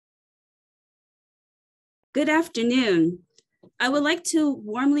Good afternoon. I would like to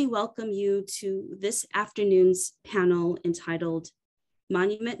warmly welcome you to this afternoon's panel entitled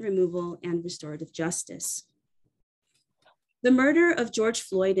Monument Removal and Restorative Justice. The murder of George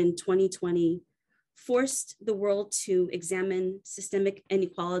Floyd in 2020 forced the world to examine systemic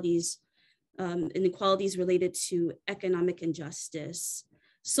inequalities, inequalities related to economic injustice,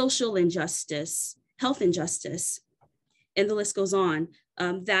 social injustice, health injustice, and the list goes on,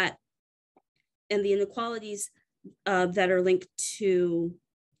 and the inequalities that are linked to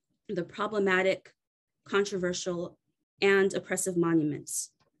the problematic, controversial, and oppressive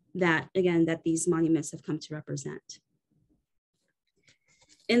monuments that these monuments have come to represent.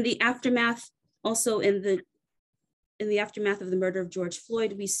 In the aftermath, also in the aftermath of the murder of George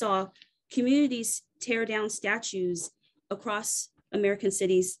Floyd, we saw communities tear down statues across American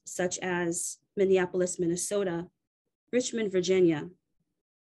cities such as Minneapolis, Minnesota, Richmond, Virginia,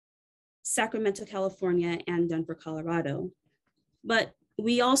 Sacramento, California, and Denver, Colorado. But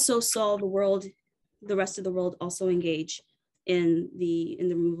we also saw the rest of the world also engage in the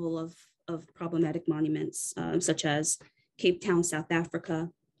removal of problematic monuments, such as Cape Town, South Africa,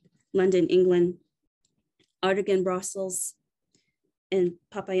 London, England, Ardegan, Brussels, and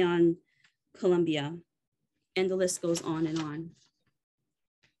Popayan, Colombia, and the list goes on and on.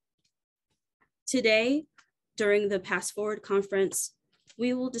 Today, during the PastForward conference,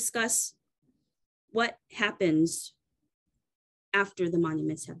 we will discuss what happens after the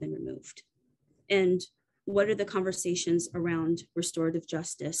monuments have been removed and what are the conversations around restorative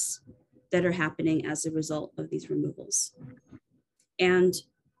justice that are happening as a result of these removals. And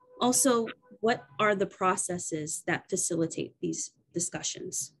also, what are the processes that facilitate these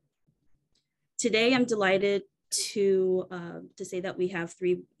discussions? Today, I'm delighted to say that we have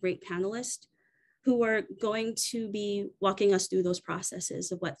three great panelists who are going to be walking us through those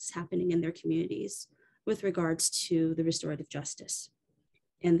processes of what's happening in their communities with regards to the restorative justice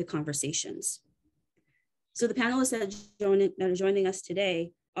and the conversations. So the panelists that are joining us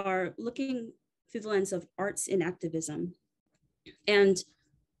today are looking through the lens of arts in activism, and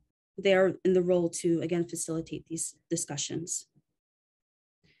they're in the role to, again, facilitate these discussions.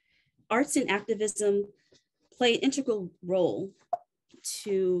 Arts in activism play an integral role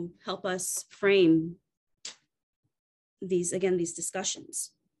to help us frame these discussions.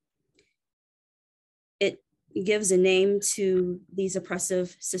 It gives a name to these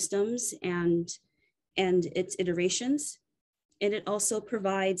oppressive systems and its iterations, and it also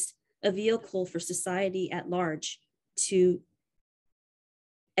provides a vehicle for society at large to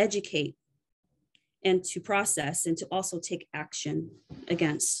educate and to process and to also take action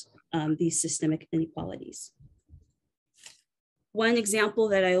against these systemic inequalities. One example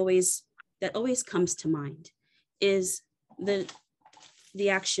that always comes to mind is the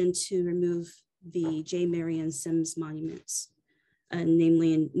action to remove the Marion Simms Monuments,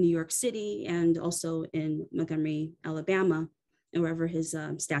 namely in New York City and also in Montgomery, Alabama, and wherever his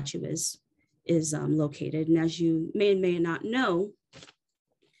statue is located. And as you may and may not know,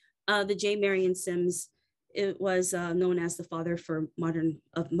 the Marion Simms, it was known as the father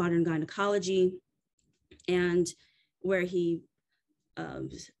of modern gynecology, and where he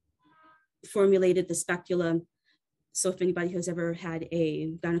formulated the speculum. So if anybody has ever had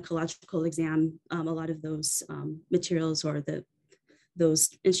a gynecological exam, a lot of those materials or those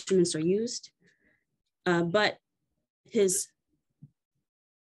instruments are used. But his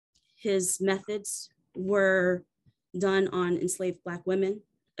methods were done on enslaved Black women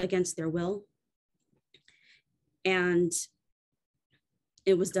against their will, and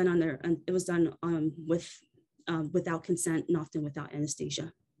it was done without consent and often without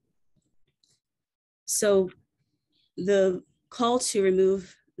anesthesia. So the call to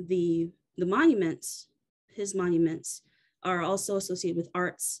remove the monuments, his monuments, are also associated with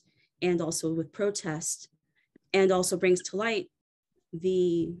arts and also with protest, and also brings to light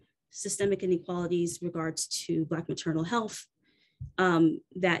the systemic inequalities regards to Black maternal health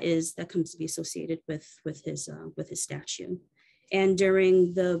that comes to be associated with his statue. And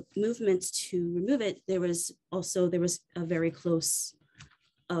during the movement to remove it, there was a very close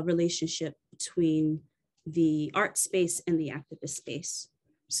relationship between the art space and the activist space.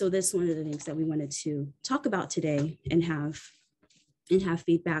 So this is one of the things that we wanted to talk about today and have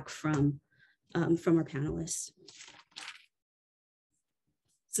feedback from our panelists.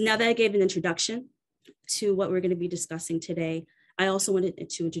 So now that I gave an introduction to what we're going to be discussing today, I also wanted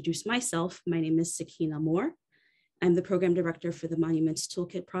to introduce myself. My name is Sakina Moore. I'm the program director for the Monuments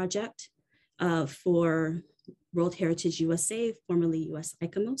Toolkit Project for World Heritage USA, formerly US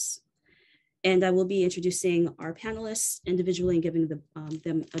ICOMOS. And I will be introducing our panelists individually and giving them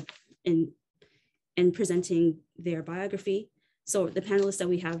and presenting their biography. So the panelists that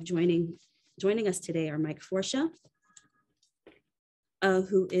we have joining us today are Mike Forsha,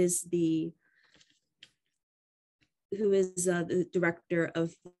 who is the director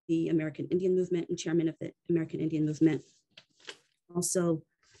of the American Indian Movement and chairman of the American Indian Movement. Also,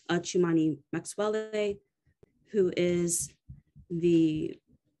 Chumani Maxwell, who is the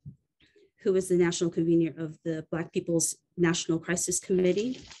national convener of the Black People's National Crisis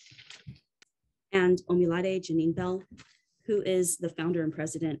Committee, and Omilade Janine Bell, who is the founder and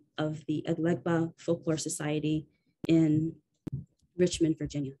president of the Eglegba Folklore Society in Richmond,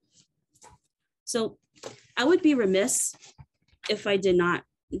 Virginia. So I would be remiss if I did not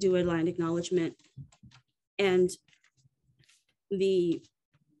do a land acknowledgement. And the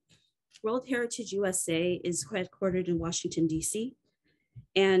World Heritage USA is headquartered in Washington, D.C.,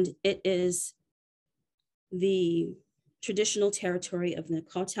 and it is the traditional territory of the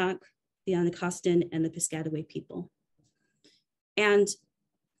Nakautak, the Anacostan, and the Piscataway people. And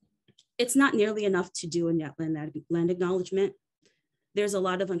it's not nearly enough to do a land acknowledgement. There's a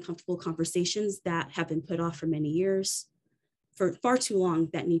lot of uncomfortable conversations that have been put off for many years, for far too long,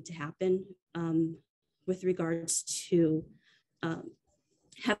 that need to happen with regards to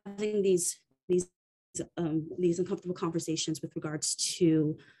having these uncomfortable conversations with regards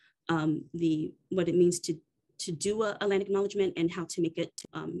to what it means to do a land acknowledgement and how to make it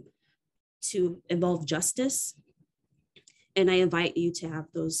to involve justice. And I invite you to have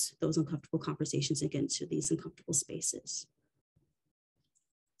those uncomfortable conversations and get into these uncomfortable spaces.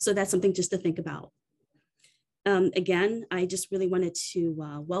 So that's something just to think about. Again, I just really wanted to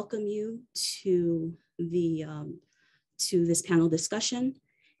welcome you to this panel discussion,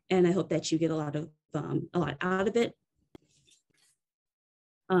 and I hope that you get a lot out of it.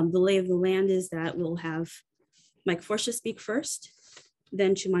 The lay of the land is that we'll have Mike Forsha speak first,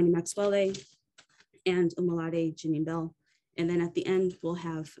 then Chumani Maxwell and Omilade Janine Bell. And then at the end, we'll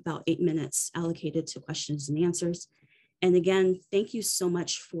have about 8 minutes allocated to questions and answers. And again, thank you so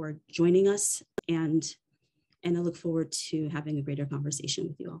much for joining us, and I look forward to having a greater conversation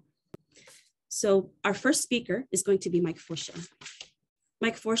with you all. So our first speaker is going to be Mike Forsha.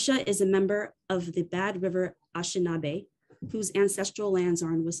 Mike Forsha is a member of the Bad River Anishinaabe, whose ancestral lands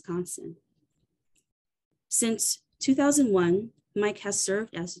are in Wisconsin. Since 2001, Mike has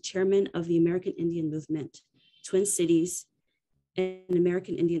served as the chairman of the American Indian Movement, Twin Cities, an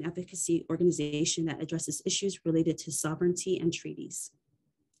American Indian advocacy organization that addresses issues related to sovereignty and treaties.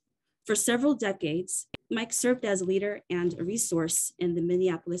 For several decades, Mike served as a leader and a resource in the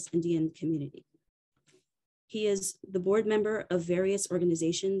Minneapolis Indian community. He is the board member of various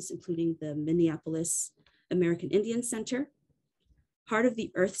organizations, including the Minneapolis American Indian Center, Heart of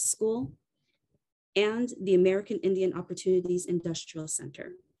the Earth School, and the American Indian Opportunities Industrial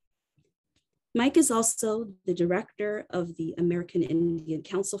Center. Mike is also the director of the American Indian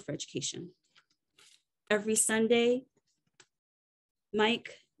Council for Education. Every Sunday,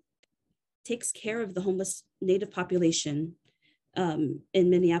 Mike takes care of the homeless Native population in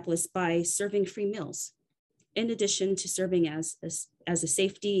Minneapolis by serving free meals, in addition to serving as a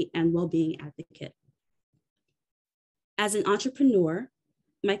safety and well-being advocate. As an entrepreneur,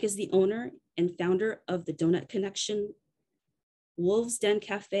 Mike is the owner and founder of the Donut Connection, Wolves Den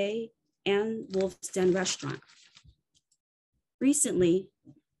Cafe, and Wolves Den Restaurant. Recently,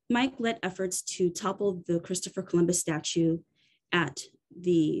 Mike led efforts to topple the Christopher Columbus statue at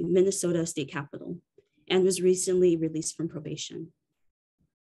the Minnesota State Capitol and was recently released from probation.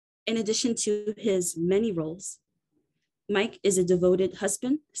 In addition to his many roles, Mike is a devoted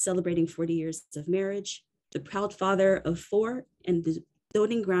husband celebrating 40 years of marriage, the proud father of 4, and the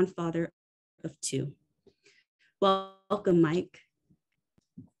doting grandfather of 2. Welcome, Mike.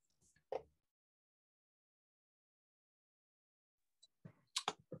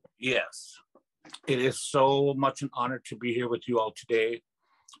 Yes, it is so much an honor to be here with you all today.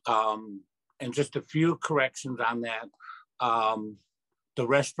 And just a few corrections on that. The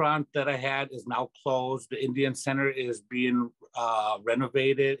restaurant that I had is now closed. The Indian Center is being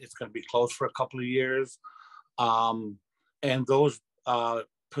renovated. It's going to be closed for a couple of years. And those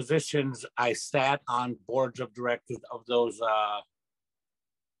positions, I sat on boards of directors of those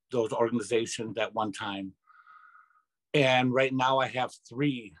organizations at one time. And right now I have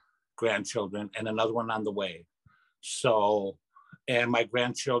 3 grandchildren and another one on the way. So, and my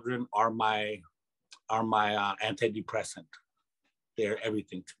grandchildren are my antidepressant. They're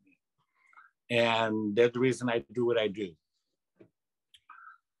everything to me. And they're the reason I do what I do.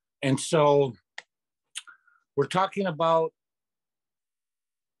 And so we're talking about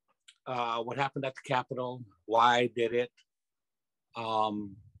what happened at the Capitol, why I did it.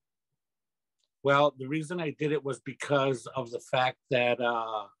 Well, the reason I did it was because of the fact that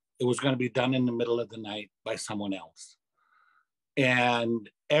it was going to be done in the middle of the night by someone else. And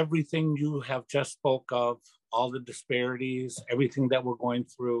everything you have just spoke of, all the disparities, everything that we're going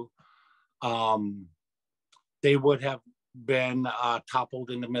through, they would have been toppled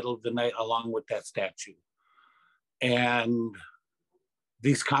in the middle of the night along with that statue. And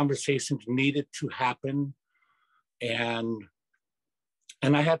these conversations needed to happen. And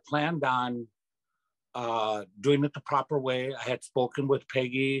I had planned on doing it the proper way. I had spoken with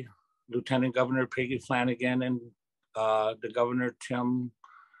Peggy, Lieutenant Governor Peggy Flanagan, and the Governor Tim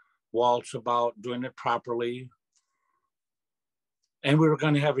Walz about doing it properly. And we were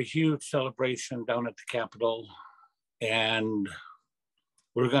going to have a huge celebration down at the Capitol. And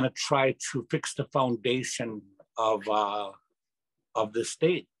we're going to try to fix the foundation of the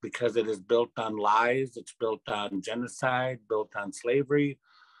state, because it is built on lies, it's built on genocide, built on slavery.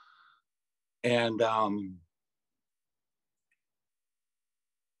 And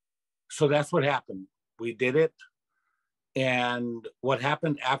so that's what happened. We did it. And what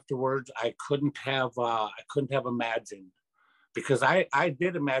happened afterwards, I couldn't have imagined, because I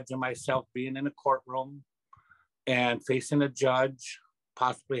did imagine myself being in a courtroom and facing a judge,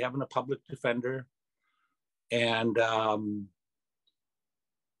 possibly having a public defender, and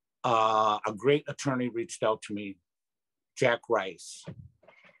a great attorney reached out to me, Jack Rice.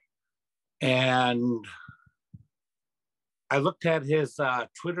 And I looked at his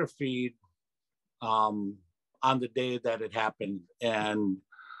Twitter feed on the day that it happened, and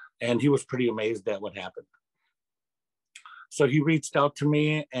he was pretty amazed at what happened. So he reached out to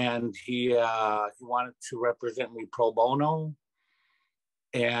me, and he wanted to represent me pro bono.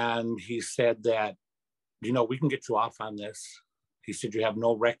 And he said that, we can get you off on this. He said, you have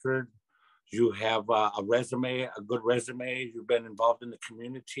no record. You have a resume, a good resume. You've been involved in the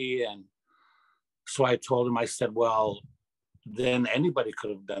community. And so I told him, I said, well, then anybody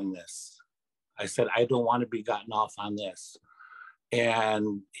could have done this. I said, I don't want to be gotten off on this.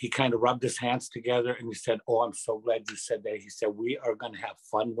 And he kind of rubbed his hands together and he said, oh, I'm so glad you said that. He said, we are going to have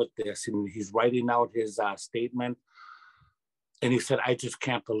fun with this. And he's writing out his statement. And he said, I just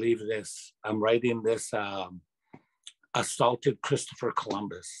can't believe this. I'm writing this assaulted Christopher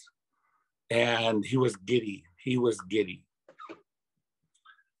Columbus. And he was giddy. He was giddy.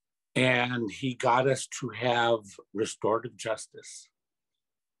 And he got us to have restorative justice.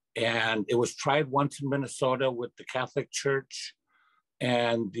 And it was tried once in Minnesota with the Catholic Church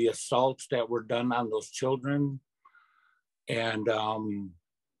and the assaults that were done on those children. And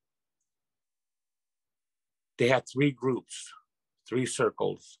they had 3 groups, 3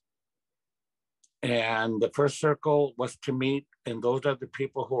 circles. And the first circle was to meet, and those are the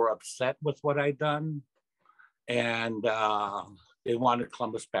people who are upset with what I done. And they wanted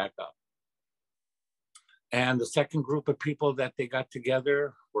Columbus back up. And the second group of people that they got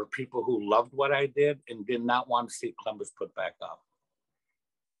together were people who loved what I did and did not want to see Columbus put back up.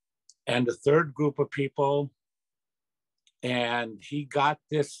 And the third group of people, and he got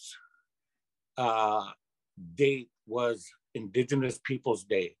this date, was Indigenous Peoples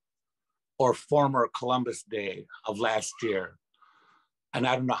Day, or former Columbus Day of last year. And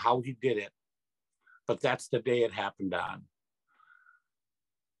I don't know how he did it, but that's the day it happened on.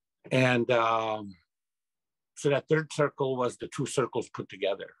 And so that third circle was the 2 circles put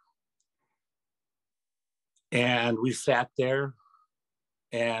together. And we sat there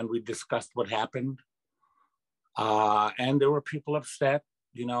and we discussed what happened. And there were people upset,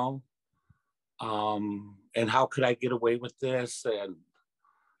 and how could I get away with this?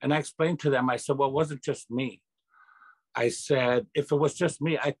 And I explained to them, I said, well, it wasn't just me. I said, if it was just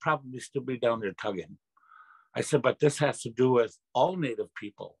me, I'd probably still be down there tugging. I said, but this has to do with all Native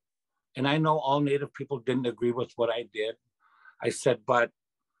people. And I know all Native people didn't agree with what I did. I said, but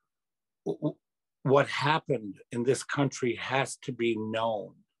what happened in this country has to be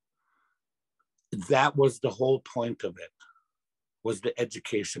known. That was the whole point of it, was the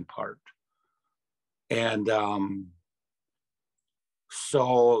education part. And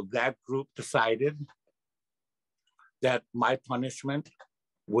so that group decided that my punishment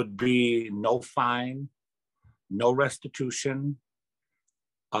would be no fine, no restitution,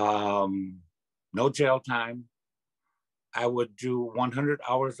 no jail time. I would do 100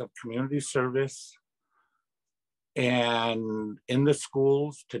 hours of community service and in the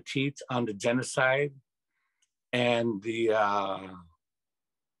schools to teach on the genocide and the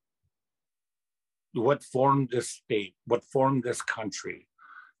what formed this state, what formed this country,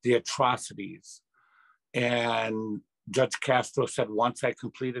 the atrocities. And Judge Castro said once I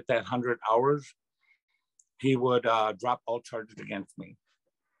completed that 100 hours, he would drop all charges against me.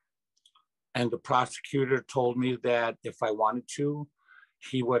 And the prosecutor told me that if I wanted to,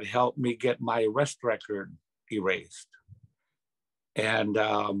 he would help me get my arrest record erased. And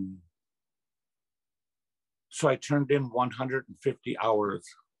so I turned in 150 hours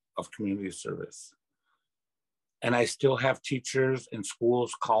of community service. And I still have teachers in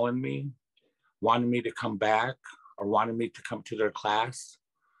schools calling me, wanting me to come back or wanting me to come to their class.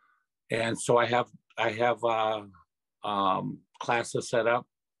 And so I have classes set up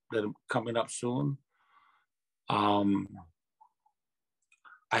that are coming up soon. I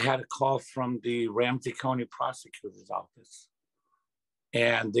had a call from the Ramsey County Prosecutor's Office,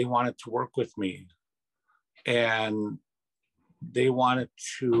 and they wanted to work with me. And they wanted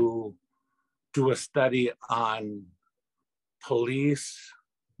to do a study on police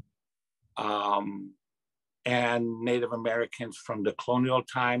and Native Americans from the colonial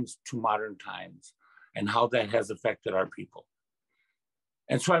times to modern times and how that has affected our people.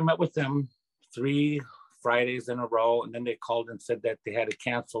 And so I met with them 3 Fridays in a row, and then they called and said that they had to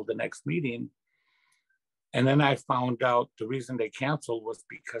cancel the next meeting. And then I found out the reason they canceled was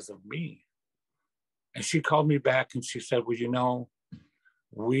because of me. And she called me back and she said, well, you know,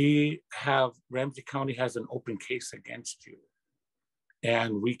 Ramsey County has an open case against you,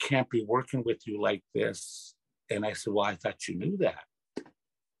 and we can't be working with you like this. And I said, well, I thought you knew that.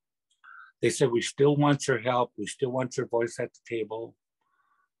 They said, we still want your help. We still want your voice at the table.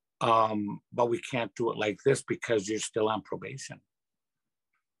 But we can't do it like this because you're still on probation.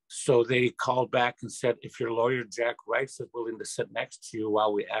 So they called back and said, if your lawyer, Jack Rice, is willing to sit next to you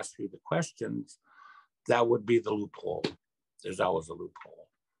while we ask you the questions, that would be the loophole. There's always a loophole.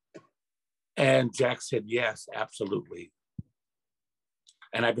 And Jack said, yes, absolutely.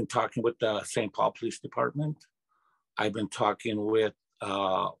 And I've been talking with the St. Paul Police Department. I've been talking with,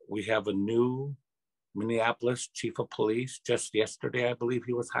 we have a new Minneapolis chief of police. Just yesterday, I believe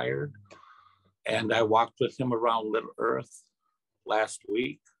he was hired. And I walked with him around Little Earth last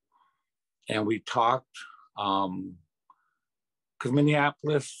week. And we talked, because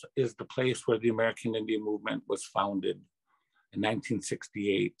Minneapolis is the place where the American Indian movement was founded in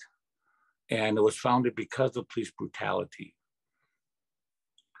 1968. And it was founded because of police brutality.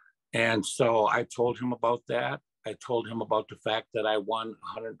 And so I told him about that. I told him about the fact that I won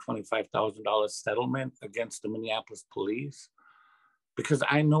 $125,000 settlement against the Minneapolis police, because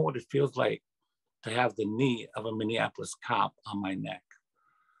I know what it feels like to have the knee of a Minneapolis cop on my neck.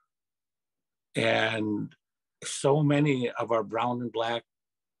 And so many of our brown and black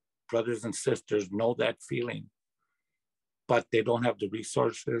brothers and sisters know that feeling, but they don't have the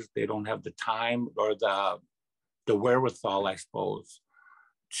resources, they don't have the time or the wherewithal, I suppose,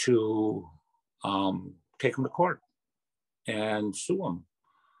 to take them to court and sue them.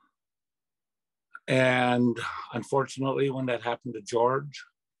 And unfortunately, when that happened to George,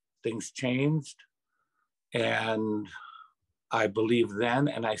 things changed. And I believe then,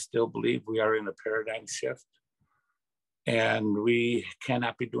 and I still believe, we are in a paradigm shift. And we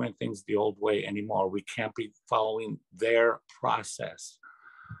cannot be doing things the old way anymore. We can't be following their process,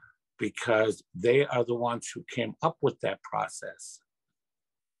 because they are the ones who came up with that process.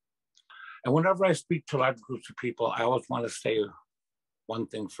 And whenever I speak to large groups of people, I always want to say one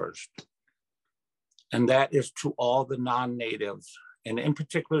thing first. And that is to all the non-natives, and in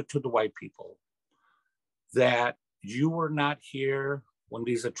particular to the white people, that you were not here when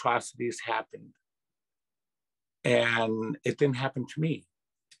these atrocities happened. And it didn't happen to me.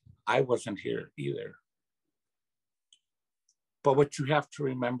 I wasn't here either. But what you have to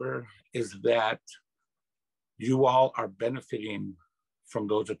remember is that you all are benefiting from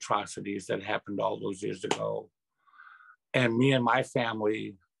those atrocities that happened all those years ago. And me and my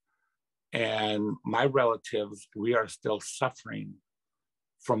family and my relatives, we are still suffering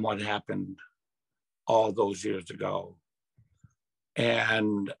from what happened all those years ago.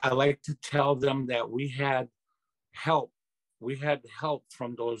 And I like to tell them that we had help. We had help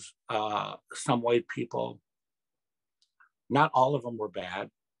from those some white people. Not all of them were bad,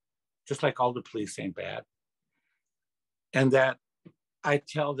 just like all the police ain't bad. And that I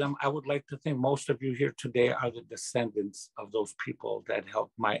tell them, I would like to think most of you here today are the descendants of those people that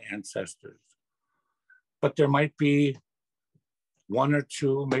helped my ancestors. But there might be 1 or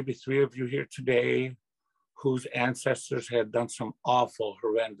 2, maybe 3 of you here today whose ancestors had done some awful,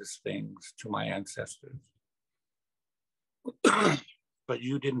 horrendous things to my ancestors. But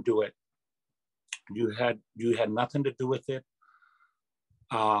you didn't do it. You had nothing to do with it.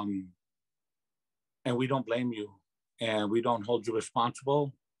 And we don't blame you. And we don't hold you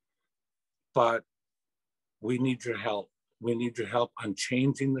responsible, but we need your help. We need your help on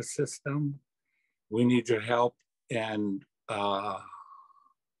changing the system. We need your help in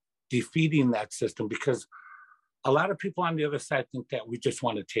defeating that system, because a lot of people on the other side think that we just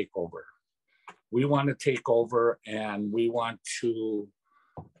want to take over. We want to take over, and we want to,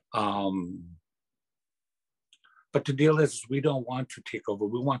 but the deal is we don't want to take over.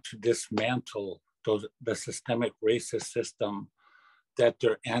 We want to dismantle the systemic racist system that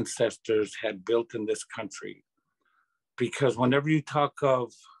their ancestors had built in this country. Because whenever you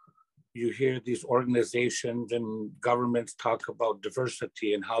hear these organizations and governments talk about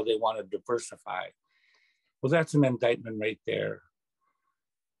diversity and how they want to diversify, well, that's an indictment right there.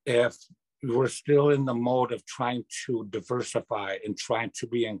 If we're still in the mode of trying to diversify and trying to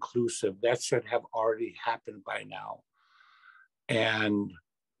be inclusive, that should have already happened by now. And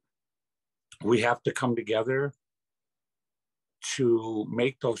we have to come together to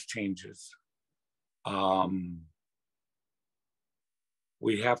make those changes.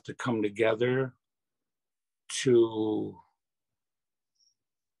 We have to come together to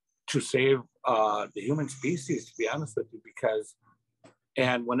save the human species, to be honest with you, because,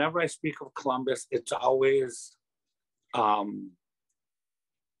 and whenever I speak of Columbus, it's always, I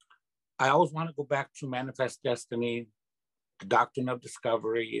always want to go back to Manifest Destiny, the Doctrine of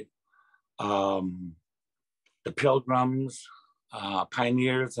Discovery, the Pilgrims,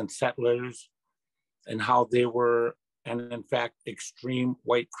 pioneers and settlers, and how they were, and in fact, extreme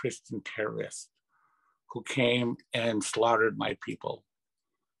white Christian terrorists who came and slaughtered my people.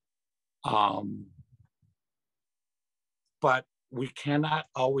 But we cannot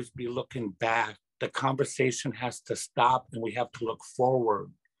always be looking back. The conversation has to stop, and we have to look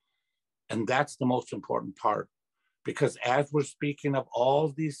forward. And that's the most important part, because as we're speaking of all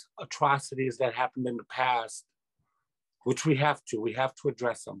these atrocities that happened in the past, which we have to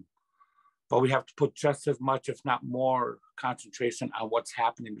address them, but we have to put just as much, if not more, concentration on what's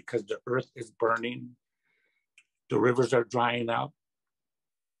happening, because the earth is burning, the rivers are drying up.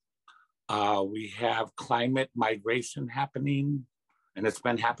 We have climate migration happening, and it's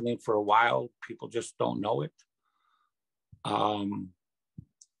been happening for a while. People just don't know it.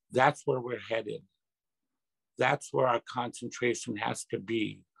 That's where we're headed. That's where our concentration has to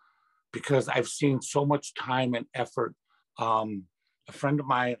be, because I've seen so much time and effort. A friend of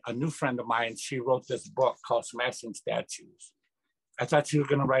mine, a new friend of mine, she wrote this book called Smashing Statues. I thought she was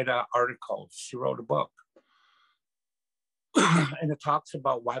going to write an article. She wrote a book. And it talks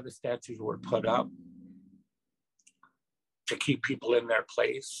about why the statues were put up, to keep people in their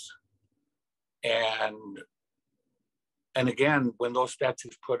place. And again, when those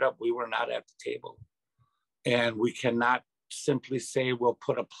statues put up, we were not at the table. And we cannot simply say we'll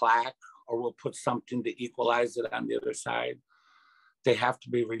put a plaque or we'll put something to equalize it on the other side. They have to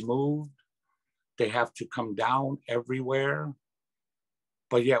be removed. They have to come down everywhere.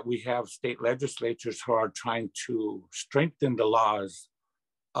 But yet we have state legislatures who are trying to strengthen the laws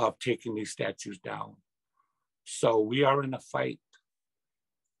of taking these statues down. So we are in a fight.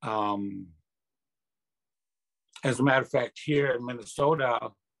 As a matter of fact, here in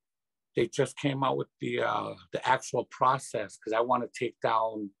Minnesota, they just came out with the actual process, because I want to take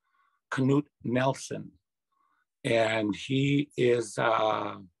down Knute Nelson. And he is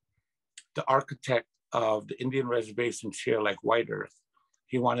the architect of the Indian reservations here, like White Earth.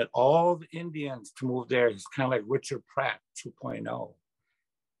 He wanted all the Indians to move there. He's kind of like Richard Pratt 2.0.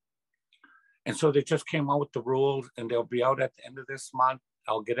 And so they just came out with the rules, and they'll be out at the end of this month.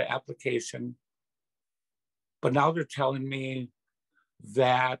 I'll get an application. But now they're telling me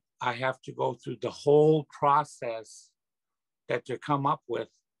that I have to go through the whole process that they come up with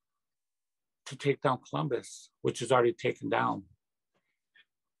to take down Columbus, which is already taken down.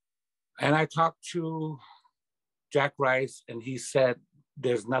 And I talked to Jack Rice, and he said,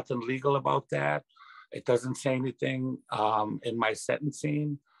 there's nothing legal about that. It doesn't say anything in my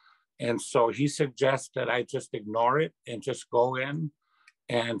sentencing. And so he suggests that I just ignore it and just go in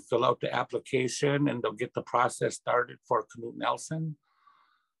and fill out the application, and they'll get the process started for Knute Nelson.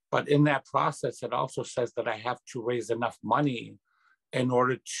 But in that process, it also says that I have to raise enough money in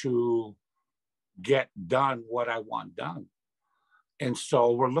order to get done what I want done. And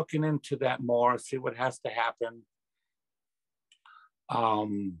so we're looking into that more, see what has to happen.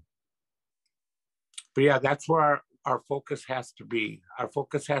 But yeah, that's where our focus has to be. Our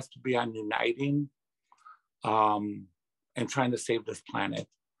focus has to be on uniting and trying to save this planet.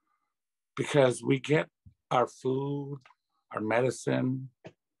 Because we get our food, our medicine,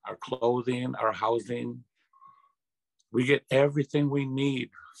 our clothing, our housing. We get everything we need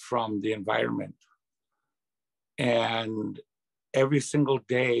from the environment. And every single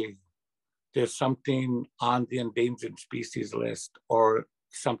day, there's something on the endangered species list or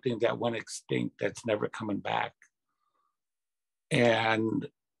something that went extinct that's never coming back. And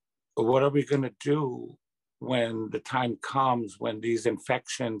what are we going to do when the time comes when these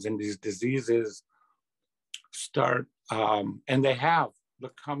infections and these diseases start, and they have.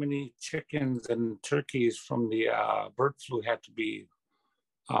 Look how many chickens and turkeys from the bird flu had to be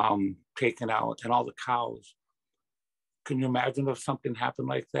taken out, and all the cows. Can you imagine if something happened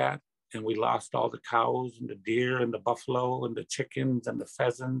like that and we lost all the cows and the deer and the buffalo and the chickens and the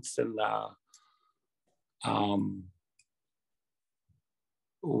pheasants and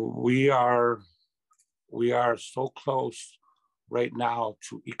we are so close right now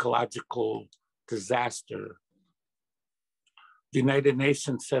to ecological disaster. The United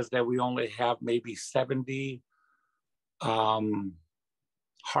Nations says that we only have maybe 70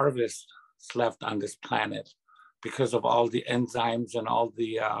 harvests left on this planet because of all the enzymes and all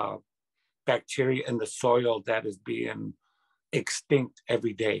the bacteria in the soil that is being extinct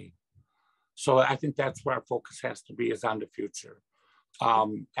every day. So I think that's where our focus has to be, is on the future.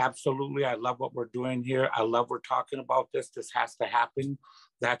 Absolutely, I love what we're doing here. I love we're talking about this. This has to happen.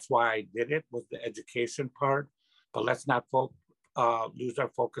 That's why I did it, was the education part. But let's not lose our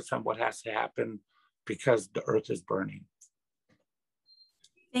focus on what has to happen, because the earth is burning.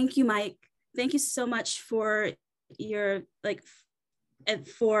 Thank you, Mike. Thank you so much for your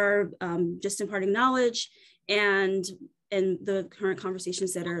just imparting knowledge and the current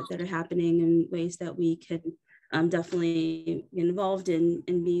conversations that are happening in ways that we could definitely get involved in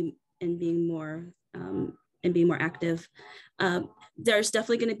and being more active. There's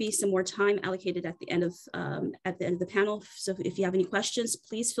definitely going to be some more time allocated at the end of the panel. So if you have any questions,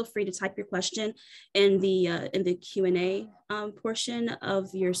 please feel free to type your question in the Q&A portion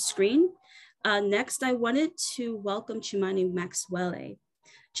of your screen. Next, I wanted to welcome Chumani Maxwell.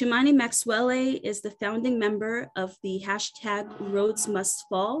 Chumani Maxwell is the founding member of the #Rhodes Must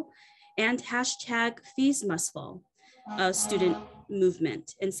Fall and #Fees Must Fall student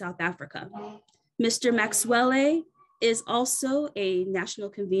movement in South Africa. Mr. Maxwell is also a national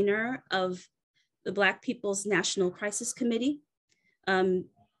convener of the Black People's National Crisis Committee. And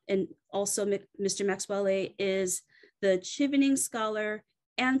also Mr. Maxwell is the Chevening Scholar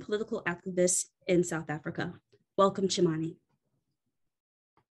and political activist in South Africa. Welcome, Chumani.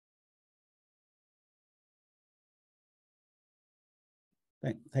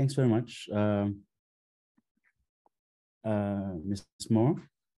 Thanks very much, Ms. Moore.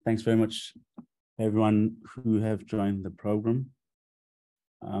 Thanks very much, everyone who have joined the program.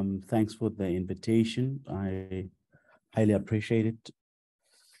 Thanks for the invitation. I highly appreciate it.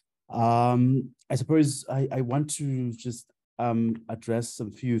 I suppose I want to just address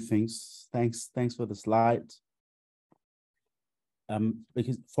some few things. Thanks for the slide.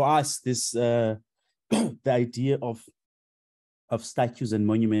 Because for us, this the idea of statues and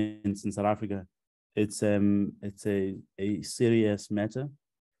monuments in South Africa, it's a serious matter,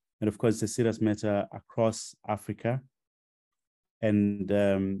 and of course, it's a serious matter across Africa, and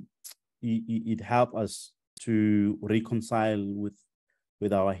it helps us to reconcile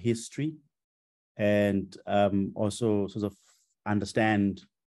with our history, and also sort of understand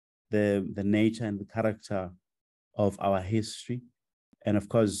the nature and the character of our history, and of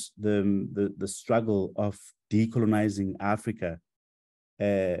course the struggle of decolonizing Africa.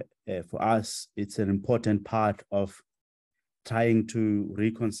 For us, it's an important part of trying to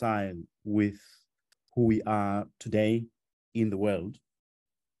reconcile with who we are today in the world.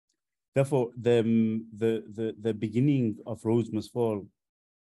 Therefore, the beginning of Rhodes Must Fall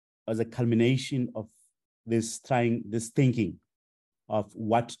as a culmination of this thinking of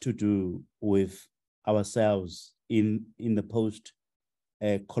what to do with ourselves in the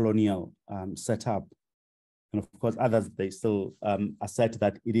post-colonial setup. And of course, others, they still assert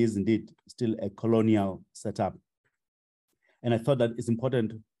that it is indeed still a colonial setup. And I thought that it's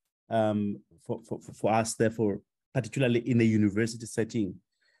important for us, therefore, particularly in a university setting,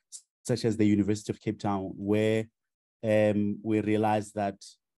 such as the University of Cape Town, where we realize that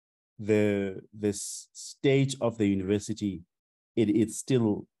the stage of the university, it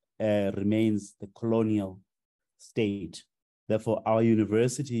still remains the colonial state. Therefore, our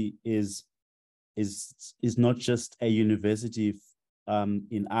university is not just a university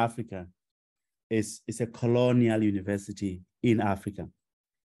in Africa. It's a colonial university in Africa.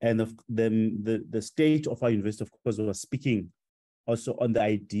 And the state of our university, of course, was speaking also on the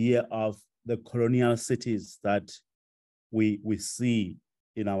idea of the colonial cities that we see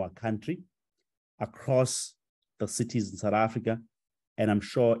in our country, across the cities in South Africa. And I'm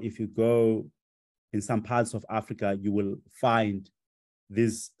sure if you go in some parts of Africa, you will find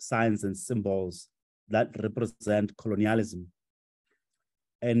these signs and symbols that represent colonialism.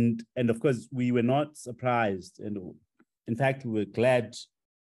 And of course, we were not surprised. And in fact, we were glad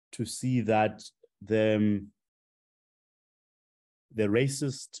to see that the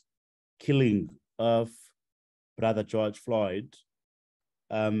racist killing of Brother George Floyd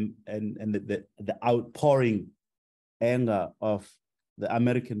and the outpouring anger of the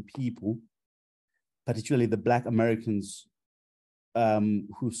American people, particularly the Black Americans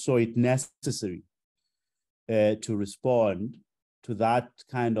who saw it necessary to respond to that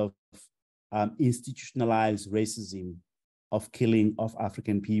kind of institutionalized racism of killing of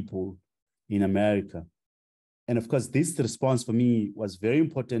African people in America. And of course, this response for me was very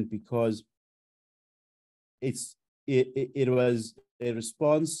important because it was a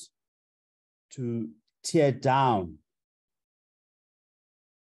response to tear down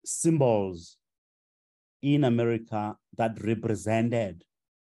symbols in America that represented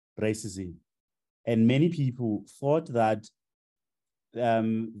racism. And many people thought that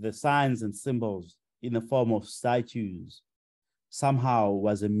the signs and symbols in the form of statues somehow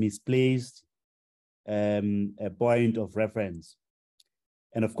was a misplaced a point of reference.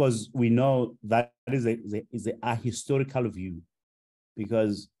 And of course, we know that is a historical view,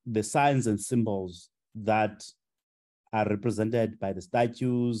 because the signs and symbols that are represented by the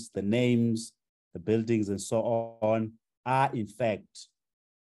statues, the names, the buildings, and so on, are in fact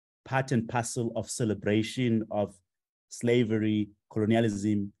part and parcel of celebration of slavery,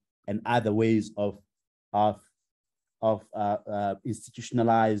 colonialism, and other ways of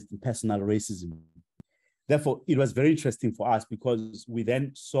institutionalized and personal racism. Therefore, it was very interesting for us because we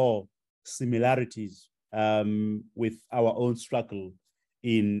then saw similarities with our own struggle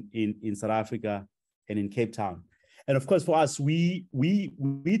in South Africa and in Cape Town. And of course, for us, we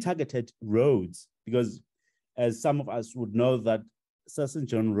targeted Rhodes because, as some of us would know, that Ceil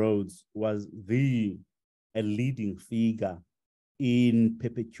John Rhodes was a leading figure in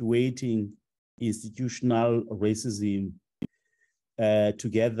perpetuating institutional racism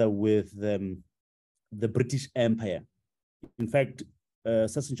together with the British Empire. In fact,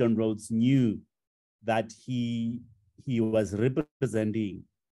 Ceil John Rhodes knew that he was representing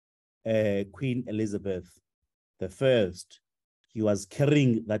Queen Elizabeth I. He was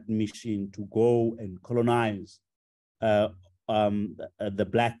carrying that mission to go and colonize the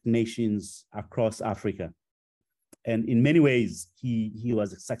Black nations across Africa. And in many ways, he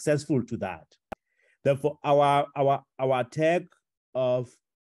was successful to that. Therefore, our attack of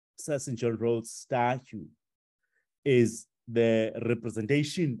Ceil John Rhodes' statue is the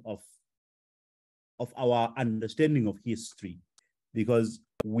representation of our understanding of history, because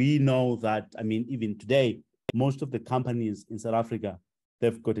we know that, I mean, even today, most of the companies in South Africa,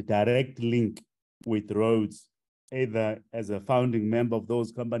 they've got a direct link with Rhodes, either as a founding member of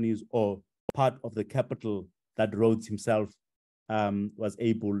those companies or part of the capital that Rhodes himself was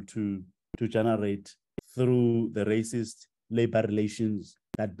able to generate through the racist labor relations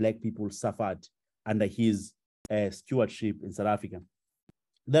that Black people suffered under his stewardship in South Africa.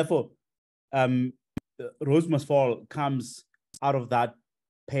 Therefore, Rhodes Must Fall comes out of that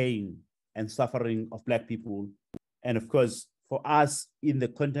pain and suffering of Black people. And of course, for us in the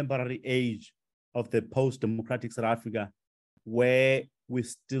contemporary age of the post-democratic South Africa, where we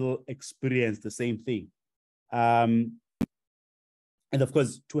still experience the same thing. And of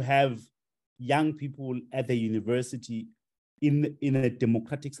course, to have young people at the university in a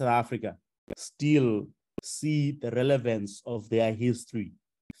democratic South Africa still see the relevance of their history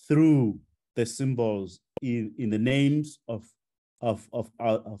through the symbols in the names of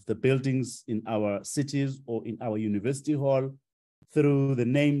the buildings in our cities or in our university hall, through the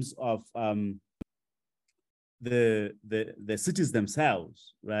names of the cities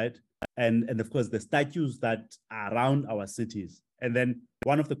themselves, right? And of course, the statues that are around our cities. And then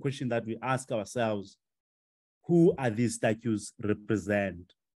one of the questions that we ask ourselves, who are these statues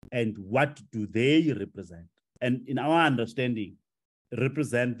represent and what do they represent? And in our understanding,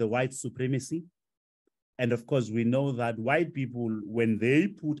 represent the white supremacy. And of course, we know that white people, when they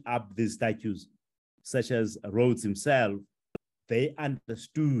put up these statues, such as Rhodes himself, they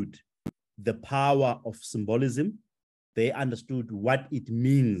understood the power of symbolism. They understood what it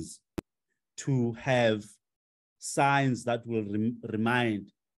means to have signs that will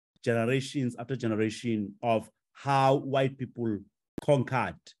remind generations after generation of how white people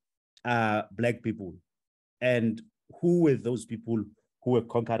conquered Black people and who were those people who were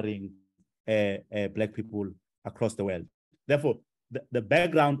conquering Black people across the world. Therefore, the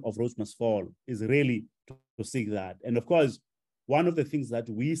background of Rhodes Must Fall is really to seek that. And of course, one of the things that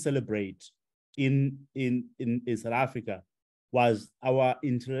we celebrate in South Africa was our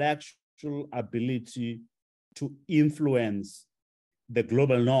intellectual ability to influence the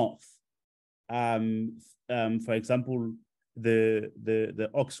global North. For example, the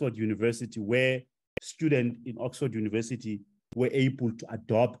Oxford University, where students in Oxford University were able to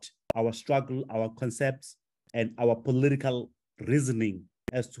adopt our struggle, our concepts, and our political reasoning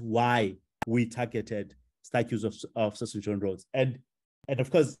as to why we targeted statues of Cecil John Rhodes. And of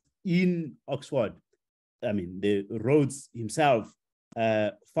course, in Oxford, I mean, the Rhodes himself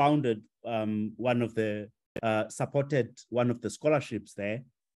founded supported one of the scholarships there,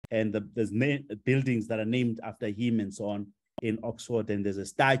 and there's buildings that are named after him and so on in Oxford, and there's a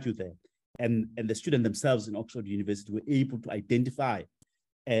statue there. And the students themselves in Oxford University were able to identify,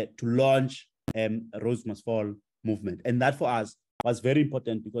 to launch Rhodes Must Fall movement. And that for us was very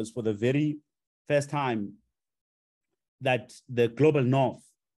important, because for the very first time that the global North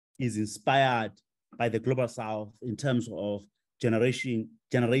is inspired by the global South in terms of generating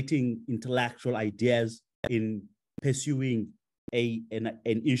intellectual ideas in pursuing an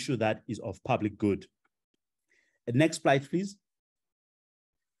issue that is of public good. Next slide, please.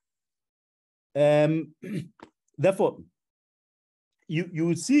 Therefore, you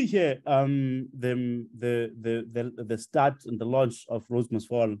will see here the start and the launch of Rhodes Must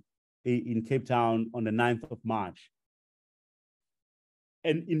Fall in Cape Town on the 9th of March.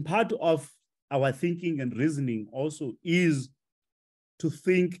 And in part of our thinking and reasoning also is to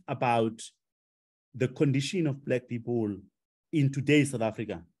think about the condition of Black people in today's South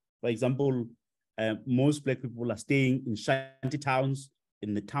Africa. For example, most Black people are staying in shanty towns,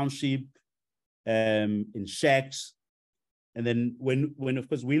 in the township, in shacks. And then when of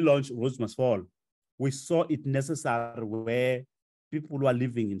course we launched Rhodes Must Fall, we saw it necessary where people who are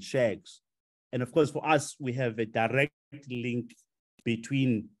living in shacks. And of course, for us, we have a direct link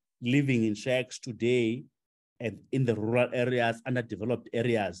between living in shacks today and in the rural areas, underdeveloped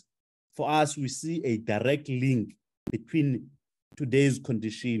areas. For us, we see a direct link between today's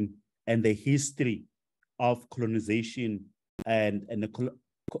condition and the history of colonization and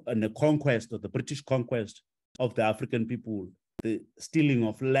the conquest, or the British conquest of the African people, the stealing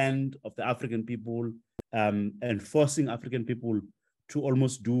of land of the African people, and forcing African people to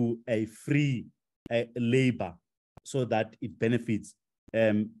almost do a free labor so that it benefits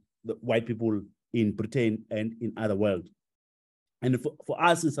the white people in Britain and in other world. And for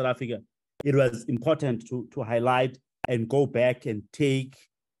us in South Africa, it was important to highlight and go back and take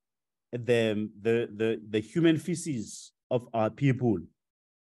the human feces of our people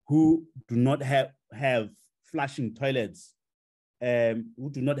who do not have flushing toilets, who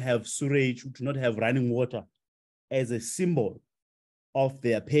do not have sewage, who do not have running water, as a symbol of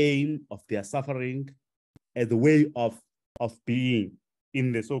their pain, of their suffering, as a way of being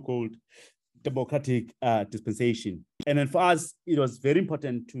in the so-called democratic dispensation. And then for us, it was very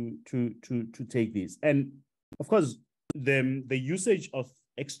important to take this. And of course, the usage of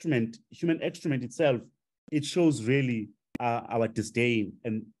excrement, human excrement itself, it shows really our disdain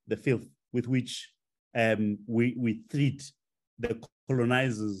and the filth with which we treat the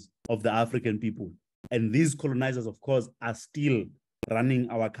colonizers of the African people. And these colonizers, of course, are still running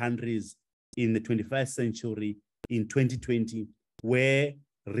our countries in the 21st century, in 2020, where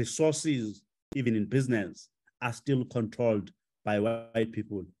resources, even in business, are still controlled by white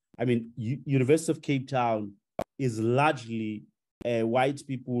people. I mean, University of Cape Town is largely white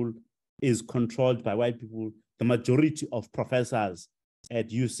people, is controlled by white people. The majority of professors at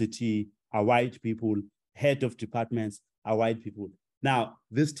UCT are white people. Head of departments are white people. Now,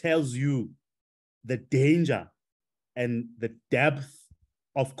 this tells you the danger and the depth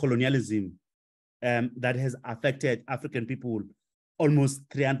of colonialism that has affected African people almost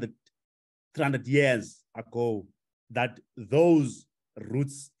 300 years ago, that those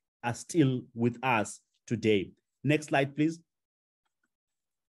roots are still with us today. Next slide, please.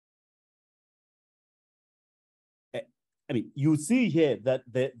 I mean, you see here that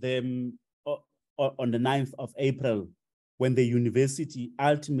on the 9th of April, when the university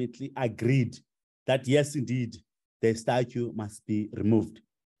ultimately agreed that, yes, indeed, the statue must be removed.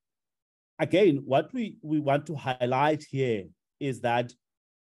 Again, what we want to highlight here is that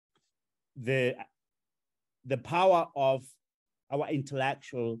the power of our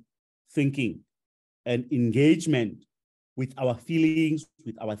intellectual thinking and engagement with our feelings,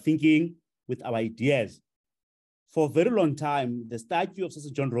 with our thinking, with our ideas. For a very long time, the statue of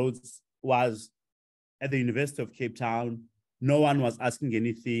Cecil John Rhodes was at the University of Cape Town. No one was asking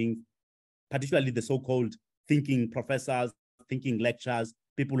anything, particularly the so-called thinking professors, thinking lecturers,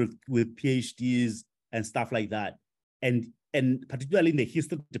 people with PhDs and stuff like that. And particularly in the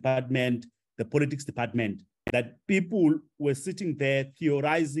history department, the politics department, that people were sitting there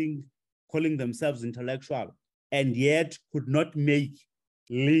theorizing, calling themselves intellectual, and yet could not make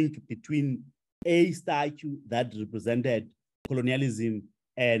link between a statue that represented colonialism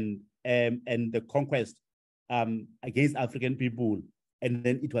and the conquest against African people, and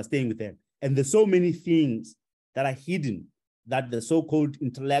then it was staying with them. And there's so many things that are hidden that the so-called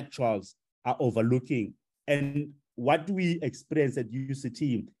intellectuals are overlooking. And what we experience at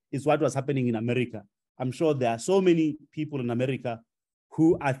UCT is what was happening in America. I'm sure there are so many people in America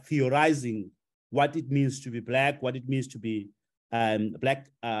who are theorizing what it means to be Black, what it means to be Black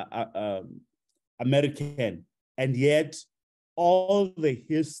American. And yet all the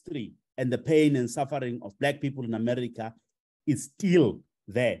history and the pain and suffering of Black people in America is still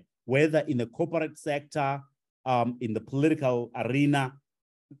there, whether in the corporate sector, in the political arena.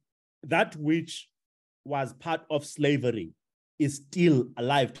 That which was part of slavery is still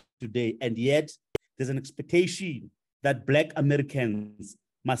alive today. And yet there's an expectation that Black Americans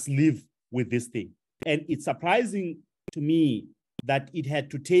must live with this thing. And it's surprising to me that it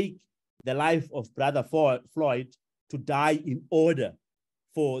had to take the life of Brother Floyd to die in order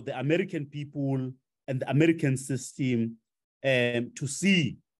for the American people and the American system to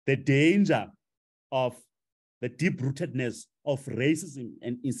see the danger of the deep-rootedness of racism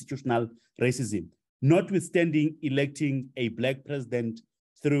and institutional racism, notwithstanding electing a Black president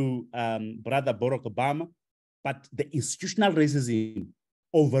through Brother Barack Obama, but the institutional racism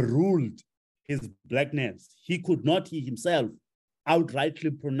overruled his Blackness. He could not, he himself,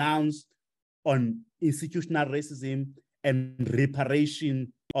 outrightly pronounce on institutional racism and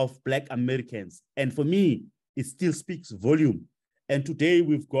reparation of Black Americans. And for me, it still speaks volume. And today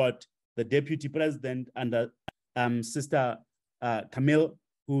we've got the deputy president under Sister Camille,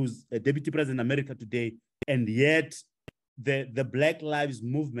 who's a deputy president in America today, and yet the Black Lives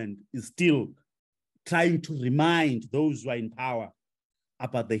Movement is still trying to remind those who are in power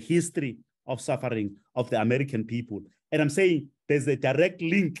about the history of suffering of the American people. And I'm saying there's a direct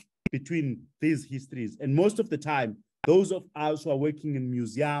link between these histories. And most of the time, those of us who are working in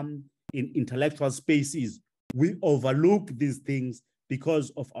museums, in intellectual spaces, we overlook these things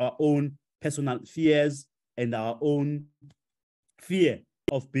because of our own personal fears and our own fear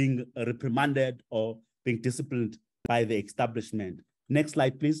of being reprimanded or being disciplined by the establishment. Next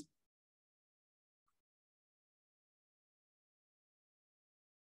slide, please.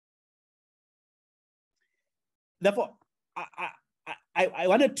 Therefore, I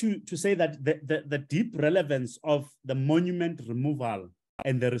wanted to say that the deep relevance of the monument removal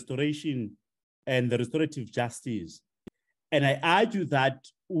and the restoration and the restorative justice. And I argue that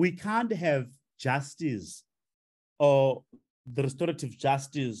we can't have justice or the restorative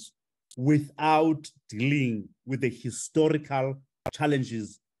justice without dealing with the historical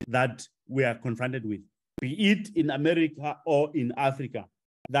challenges that we are confronted with, be it in America or in Africa,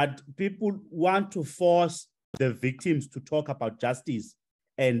 that people want to force the victims to talk about justice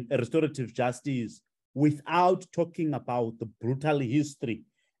and restorative justice without talking about the brutal history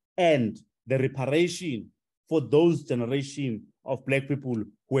and the reparation for those generation of Black people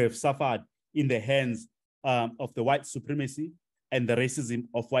who have suffered in the hands of the white supremacy and the racism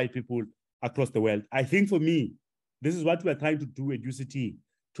of white people across the world. I think for me, this is what we are trying to do at UCT,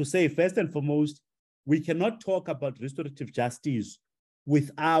 to say first and foremost, we cannot talk about restorative justice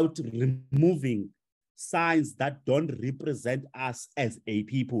without removing signs that don't represent us as a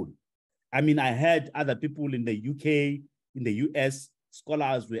people. I mean, I heard other people in the UK, in the US,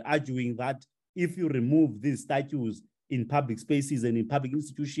 scholars were arguing that if you remove these statues in public spaces and in public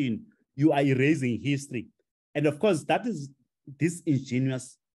institutions, you are erasing history. And of course, that is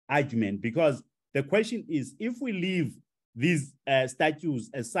disingenuous argument, because the question is, if we leave these statues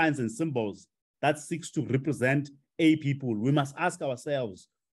as signs and symbols that seeks to represent a people, we must ask ourselves,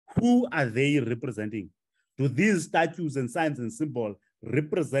 who are they representing? Do these statues and signs and symbols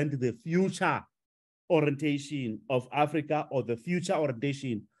represent the future orientation of Africa or the future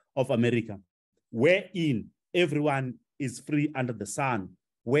orientation of America, wherein everyone is free under the sun,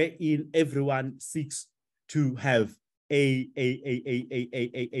 wherein everyone seeks to have a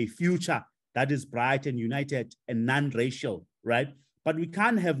future that is bright and united and non-racial, right? But we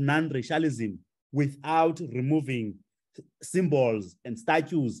can't have non-racialism without removing symbols and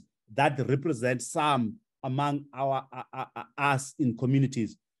statues that represent some among us in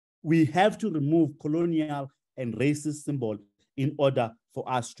communities. We have to remove colonial and racist symbols in order for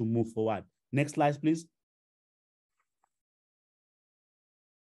us to move forward. Next slide, please.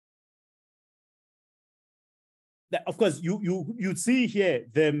 Of course, you see here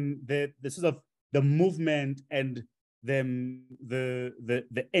the sort of the movement and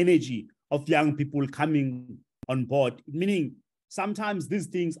the energy of young people coming on board, meaning sometimes these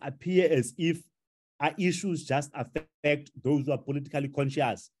things appear as if our issues just affect those who are politically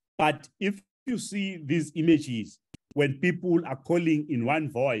conscious. But if you see these images, when people are calling in one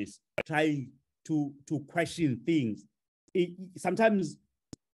voice, trying to question things. Sometimes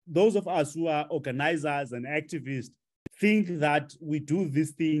those of us who are organizers and activists think that we do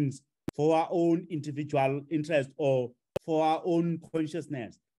these things for our own individual interest or for our own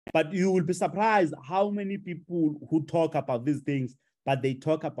consciousness. But you will be surprised how many people who talk about these things, but they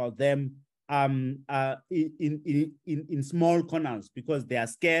talk about them in small corners because they are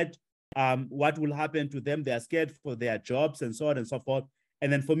scared what will happen to them. They are scared for their jobs and so on and so forth.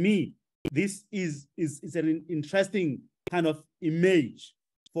 And then for me, this is an interesting kind of image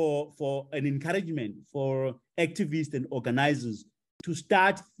for an encouragement for activists and organizers to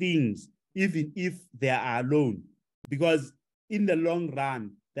start things, even if they are alone. Because in the long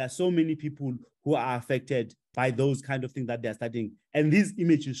run, there are so many people who are affected by those kind of things that they're studying. And these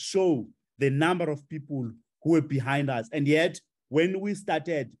images show the number of people who were behind us. And yet, when we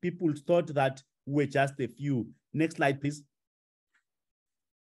started, people thought that we were just a few. Next slide, please.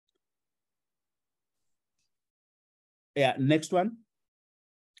 Yeah, next one.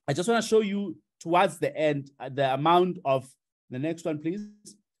 I just want to show you towards the end, the amount of, the next one, please.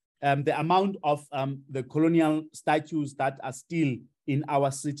 The amount of the colonial statues that are still in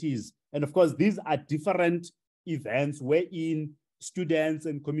our cities. And of course, these are different events wherein students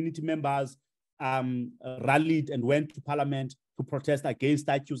and community members rallied and went to parliament to protest against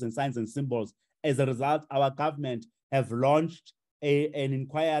statues and signs and symbols. As a result, our government have launched an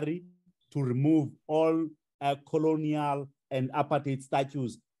inquiry to remove all colonial and apartheid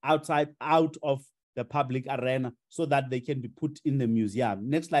statues out of the public arena so that they can be put in the museum.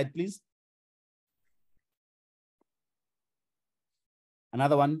 Next slide, please.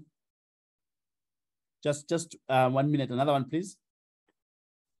 Another one. Just 1 minute. Another one, please.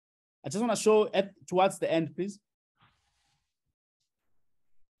 I just want to show towards the end, please.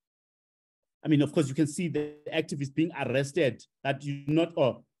 I mean, of course, you can see the activists being arrested that you not,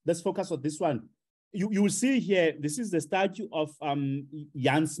 oh, let's focus on this one. You will see here, this is the statue of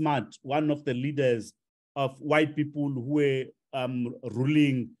Jan Smuts, one of the leaders of white people who were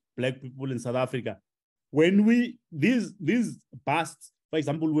ruling Black people in South Africa. When these busts, for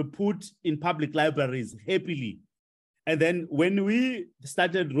example, were put in public libraries happily. And then when we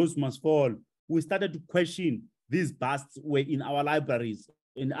started Rhodes Must Fall, we started to question these busts were in our libraries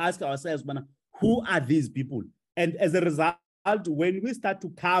and ask ourselves, who are these people? And as a result, when we start to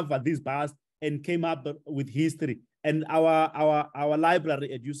cover these busts and came up with history, and our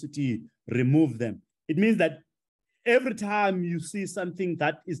library at UCT removed them, it means that every time you see something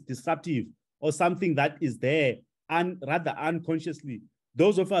that is disruptive or something that is there, and rather unconsciously,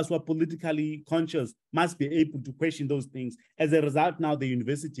 those of us who are politically conscious must be able to question those things. As a result, now the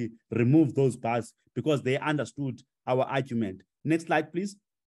university removed those busts because they understood our argument. Next slide, please.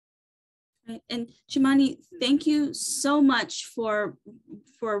 And Chimani, thank you so much for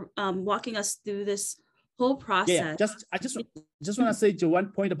walking us through this whole process. Yeah, I just want to say to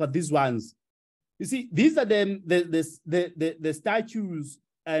one point about these ones. You see, these are the statues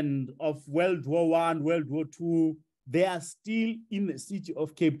and of World War I, World War II. They are still in the city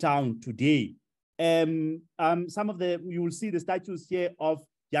of Cape Town today. Some of you will see the statues here of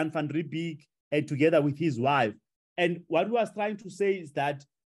Jan van Riebeeck together with his wife. And what we was trying to say is that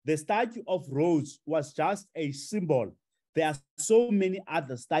the statue of Rhodes was just a symbol. There are so many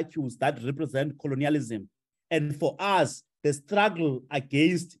other statues that represent colonialism. And for us, the struggle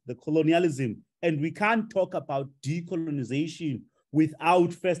against the colonialism, and we can't talk about decolonization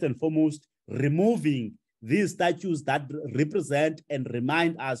without first and foremost removing these statues that represent and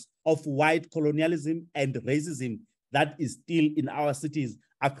remind us of white colonialism and racism that is still in our cities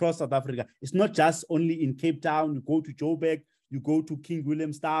across South Africa. It's not just only in Cape Town. You go to Joburg, you go to King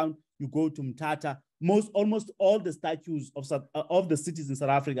Williamstown, you go to Mthatha. Almost all the statues of the cities in South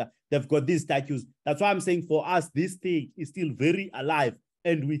Africa, they've got these statues. That's why I'm saying for us, this thing is still very alive.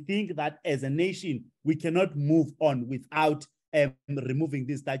 And we think that as a nation, we cannot move on without removing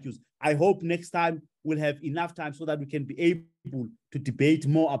these statues. I hope next time we'll have enough time so that we can be able to debate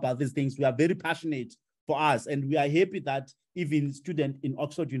more about these things. We are very passionate for us, and we are happy that even students in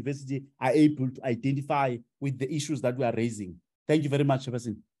Oxford University are able to identify with the issues that we are raising. Thank you very much,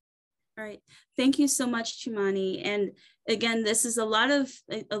 Chairperson. All right, thank you so much, Chimani. And again, this is a lot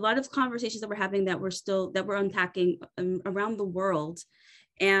of conversations that we're having that we're unpacking around the world.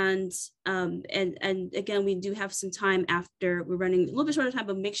 And again, we do have some time after. We're running a little bit short of time,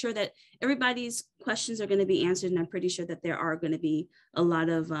 but make sure that everybody's questions are going to be answered. And I'm pretty sure that there are going to be a lot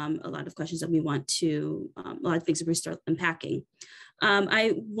of questions that we want to, a lot of things that we start unpacking.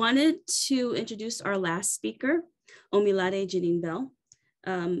 I wanted to introduce our last speaker, Omilade Janine Bell.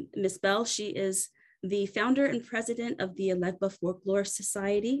 Ms. Bell, she is the founder and president of the Alegba Folklore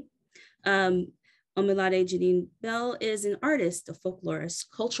Society. Omilade Janine Bell is an artist, a folklorist,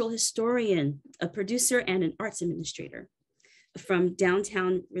 cultural historian, a producer, and an arts administrator from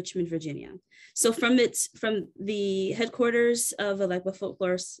downtown Richmond, Virginia. So from the headquarters of Alegba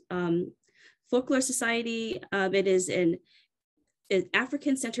Folklore Society, it is an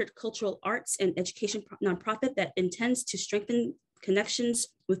African-centered cultural arts and education nonprofit that intends to strengthen connections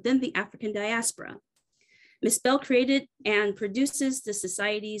within the African diaspora. Ms. Bell created and produces the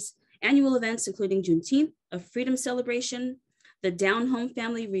society's annual events, including Juneteenth, a freedom celebration, the Down Home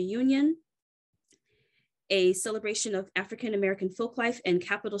Family Reunion, a celebration of African-American folk life and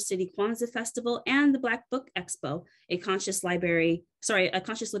Capital City Kwanzaa Festival, and the Black Book Expo, a conscious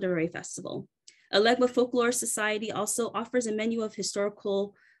literary festival. Alegba Folklore Society also offers a menu of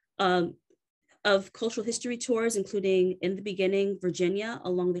of cultural history tours, including In the Beginning, Virginia,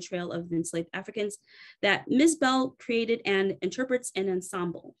 along the trail of enslaved Africans, that Ms. Bell created and interprets in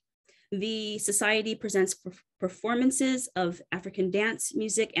ensemble. The society presents performances of African dance,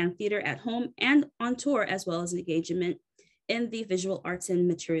 music, and theater at home and on tour, as well as engagement in the visual arts and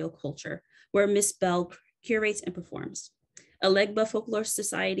material culture, where Ms. Bell curates and performs. Alegba Folklore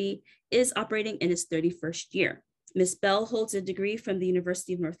Society is operating in its 31st year. Ms. Bell holds a degree from the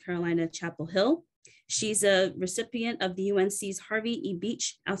University of North Carolina, Chapel Hill. She's a recipient of the UNC's Harvey E.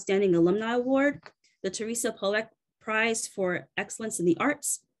 Beach Outstanding Alumni Award, the Teresa Pollock Prize for Excellence in the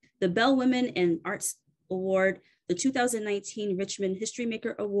Arts, the Bell Women in Arts Award, the 2019 Richmond History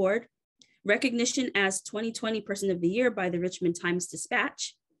Maker Award, recognition as 2020 Person of the Year by the Richmond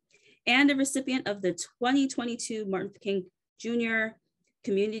Times-Dispatch, and a recipient of the 2022 Martin Luther King Jr.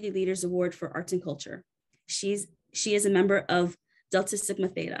 Community Leaders Award for Arts and Culture. She is a member of Delta Sigma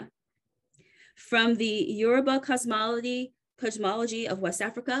Theta. From the Yoruba cosmology of West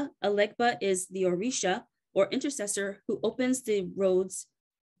Africa, Alegba is the Orisha, or intercessor, who opens the roads,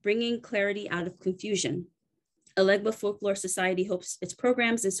 bringing clarity out of confusion. Alegba Folklore Society hopes its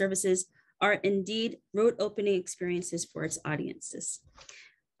programs and services are indeed road opening experiences for its audiences.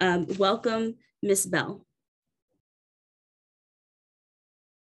 Welcome, Ms. Bell.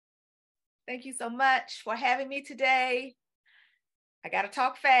 Thank you so much for having me today. I got to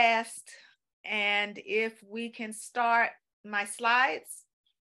talk fast. And if we can start my slides.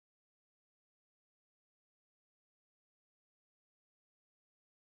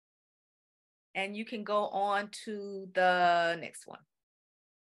 And you can go on to the next one.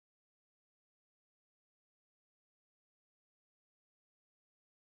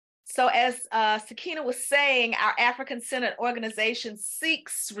 So as Sakina was saying, our African-centered organization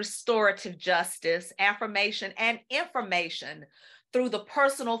seeks restorative justice, affirmation, and information through the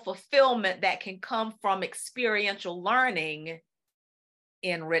personal fulfillment that can come from experiential learning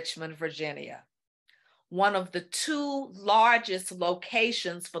in Richmond, Virginia. One of the two largest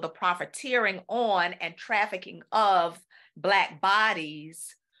locations for the profiteering on and trafficking of Black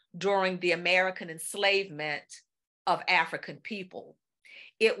bodies during the American enslavement of African people.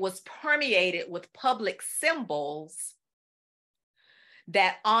 It was permeated with public symbols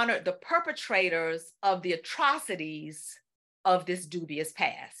that honored the perpetrators of the atrocities of this dubious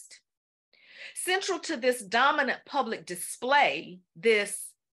past. Central to this dominant public display, this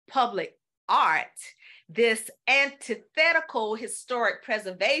public art, this antithetical historic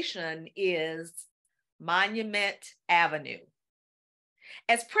preservation is Monument Avenue.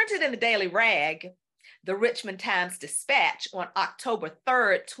 As printed in the Daily Rag, the Richmond Times-Dispatch on October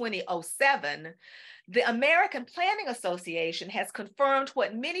 3rd, 2007, the American Planning Association has confirmed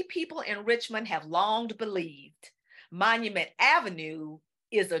what many people in Richmond have long believed. Monument Avenue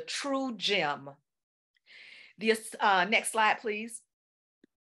is a true gem. The next slide, please.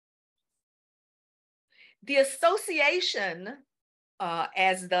 The association,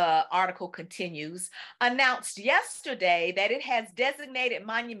 as the article continues, announced yesterday that it has designated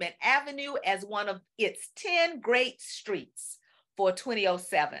Monument Avenue as one of its 10 great streets for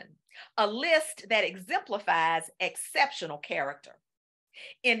 2007, a list that exemplifies exceptional character.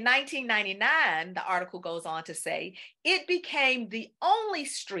 In 1999, the article goes on to say, it became the only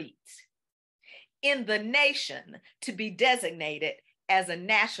street in the nation to be designated as a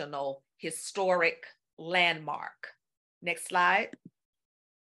national historic landmark. Next slide.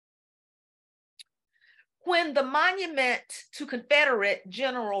 When the monument to Confederate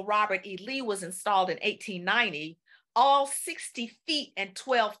General Robert E. Lee was installed in 1890, all 60 feet and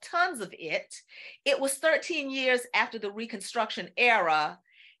 12 tons of it, it was 13 years after the Reconstruction era,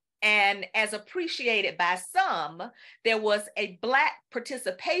 and as appreciated by some, there was a Black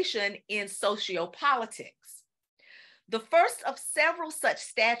participation in sociopolitics. The first of several such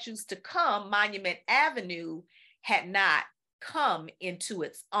statues to come, Monument Avenue had not come into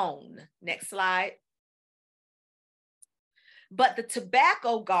its own. Next slide. But the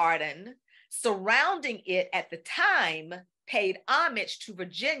tobacco garden surrounding it at the time paid homage to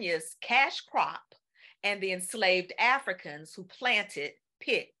Virginia's cash crop and the enslaved Africans who planted,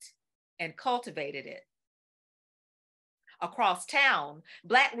 picked, and cultivated it. Across town,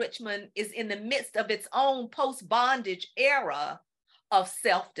 Black Richmond is in the midst of its own post-bondage era of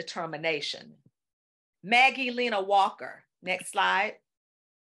self-determination. Maggie Lena Walker, next slide.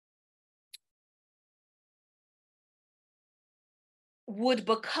 Would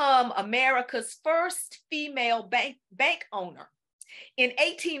become America's first female bank owner. In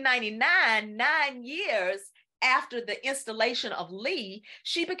 1899, 9 years after the installation of Lee,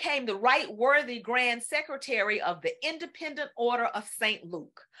 she became the right-worthy Grand Secretary of the Independent Order of St.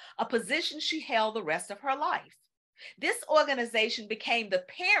 Luke, a position she held the rest of her life. This organization became the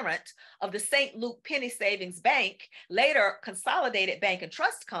parent of the St. Luke Penny Savings Bank, later Consolidated Bank and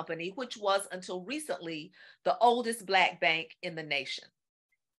Trust Company, which was until recently the oldest Black bank in the nation.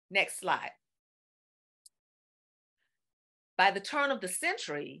 Next slide. By the turn of the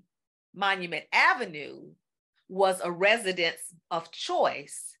century, Monument Avenue was a residence of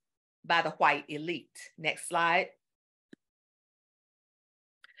choice by the white elite. Next slide.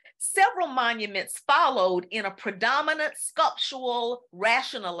 Several monuments followed in a predominant sculptural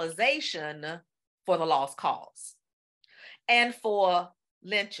rationalization for the lost cause and for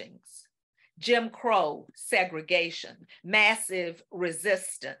lynchings, Jim Crow segregation, massive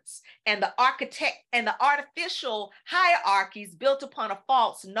resistance, and the artificial hierarchies built upon a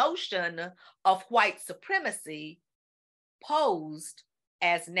false notion of white supremacy posed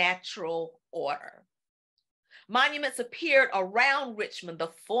as natural order. Monuments appeared around Richmond,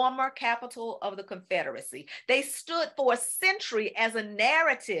 the former capital of the Confederacy. They stood for a century as a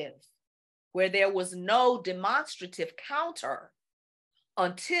narrative where there was no demonstrative counter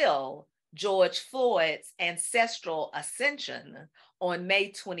until George Floyd's ancestral ascension on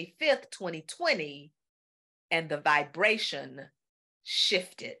May 25th, 2020, and the vibration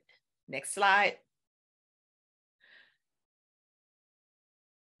shifted. Next slide.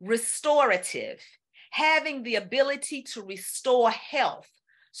 Restorative, having the ability to restore health,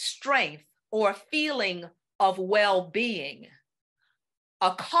 strength, or a feeling of well-being.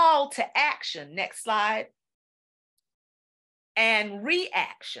 A call to action, next slide. And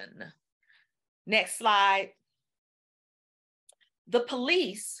reaction. Next slide. The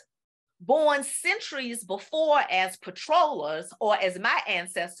police, born centuries before as patrollers, or as my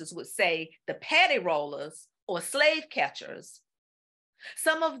ancestors would say, the paddy rollers or slave catchers.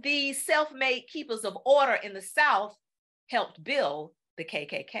 Some of these self-made keepers of order in the South helped build the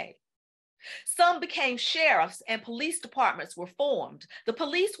KKK. Some became sheriffs and police departments were formed. The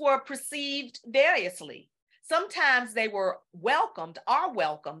police were perceived variously. Sometimes they were welcomed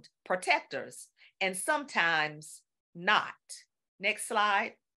protectors, and sometimes not. Next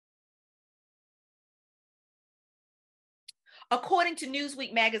slide. According to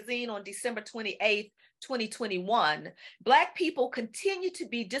Newsweek magazine on December 28th, 2021, Black people continue to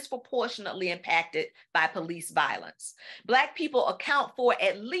be disproportionately impacted by police violence. Black people account for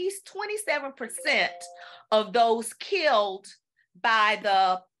at least 27% of those killed by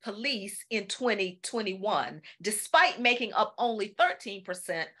the police in 2021, despite making up only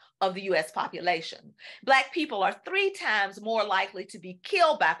 13% of the US population. Black people are 3 times more likely to be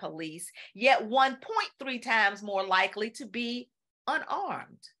killed by police, yet 1.3 times more likely to be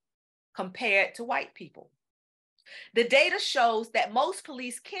unarmed compared to white people. The data shows that most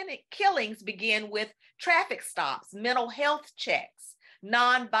police killings begin with traffic stops, mental health checks,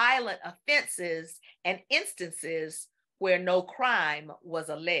 nonviolent offenses, and instances where no crime was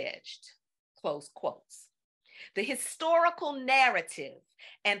alleged, close quotes. The historical narrative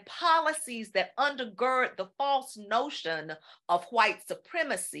and policies that undergird the false notion of white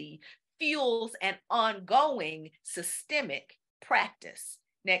supremacy fuels an ongoing systemic practice.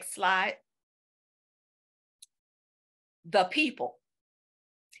 Next slide. The people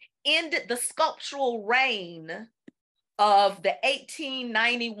ended the sculptural reign of the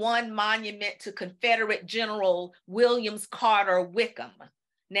 1891 monument to Confederate General William Carter Wickham.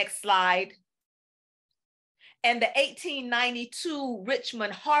 Next slide. And the 1892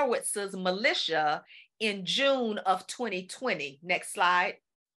 Richmond Howitzers militia in June of 2020. Next slide.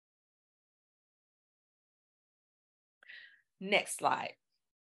 Next slide.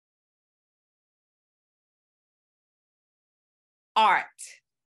 Art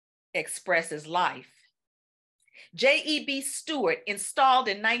expresses life. J.E.B. Stuart, installed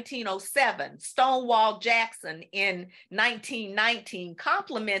in 1907, Stonewall Jackson in 1919,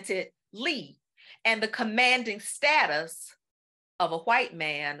 complimented Lee and the commanding status of a white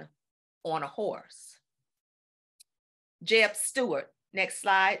man on a horse. Jeb Stuart, next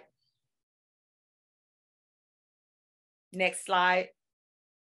slide. Next slide.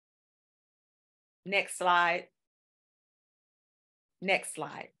 Next slide. Next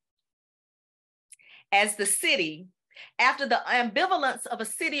slide. As the city, after the ambivalence of a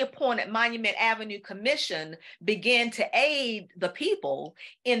city-appointed Monument Avenue Commission began to aid the people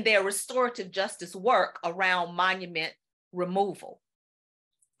in their restorative justice work around monument removal,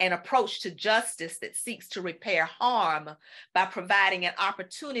 an approach to justice that seeks to repair harm by providing an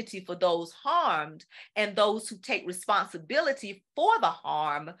opportunity for those harmed and those who take responsibility for the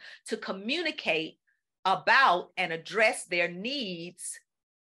harm to communicate about and address their needs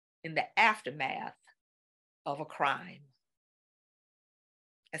in the aftermath of a crime.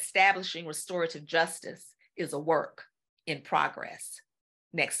 Establishing restorative justice is a work in progress.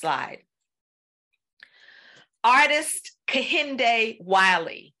 Next slide. Artist Kehinde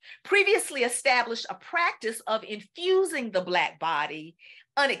Wiley previously established a practice of infusing the Black body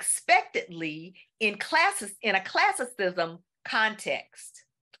unexpectedly in a classicism context,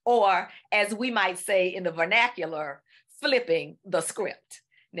 or as we might say in the vernacular, flipping the script.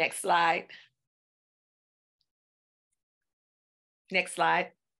 Next slide. Next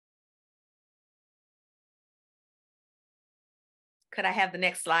slide. Could I have the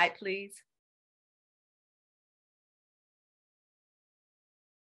next slide, please?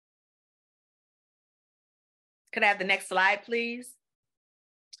 Could I have the next slide, please?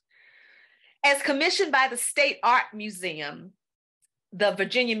 As commissioned by the State Art Museum, the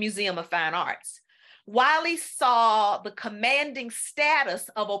Virginia Museum of Fine Arts, Wiley saw the commanding status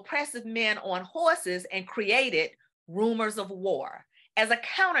of oppressive men on horses and created Rumors of War as a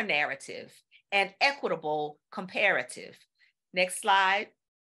counter-narrative and equitable comparative. Next slide.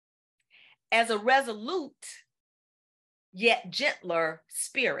 As a resolute yet gentler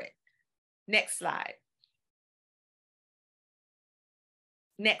spirit. Next slide.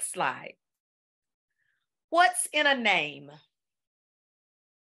 Next slide. What's in a name?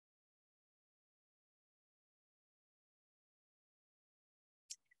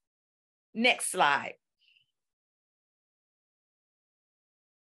 Next slide.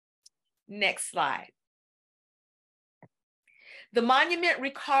 Next slide. The monument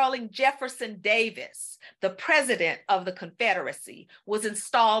recalling Jefferson Davis, the president of the Confederacy, was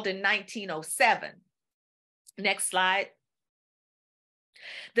installed in 1907. Next slide.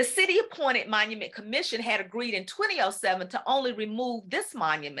 The city-appointed Monument Commission had agreed in 2007 to only remove this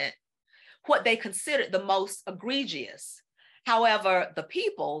monument, what they considered the most egregious. However, the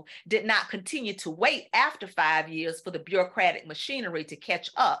people did not continue to wait after 5 years for the bureaucratic machinery to catch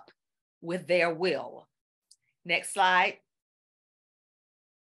up with their will. Next slide.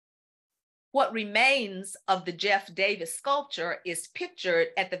 What remains of the Jeff Davis sculpture is pictured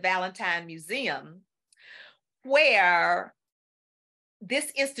at the Valentine Museum, where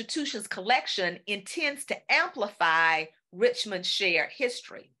this institution's collection intends to amplify Richmond's shared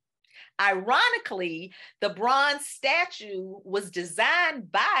history. Ironically, the bronze statue was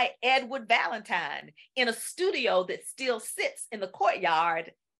designed by Edward Valentine in a studio that still sits in the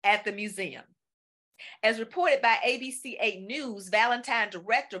courtyard at the museum. As reported by ABC 8 News, Valentine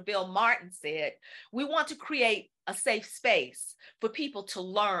director Bill Martin said, "We want to create a safe space for people to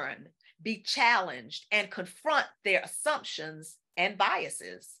learn, be challenged, and confront their assumptions and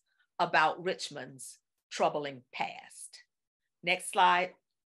biases about Richmond's troubling past." Next slide.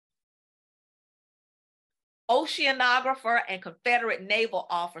 Oceanographer and Confederate naval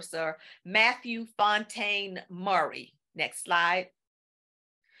officer Matthew Fontaine Murray. Next slide.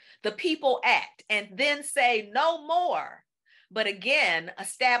 The people act and then say no more. But again,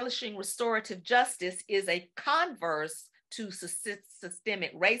 establishing restorative justice is a converse to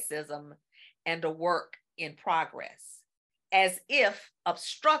systemic racism and a work in progress, as if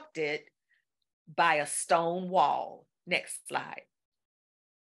obstructed by a stone wall. Next slide.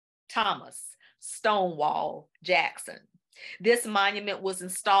 Thomas Stonewall Jackson. This monument was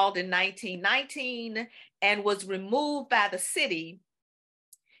installed in 1919 and was removed by the city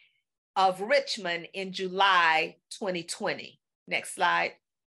of Richmond in July 2020. Next slide.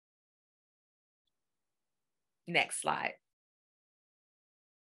 Next slide.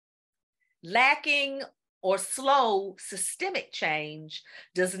 Lacking or slow systemic change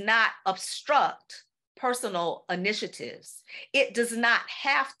does not obstruct personal initiatives. It does not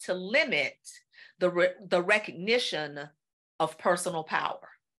have to limit the recognition of personal power.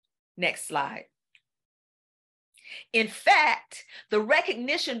 Next slide. In fact, the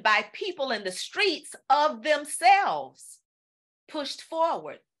recognition by people in the streets of themselves pushed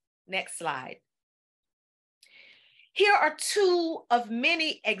forward. Next slide. Here are two of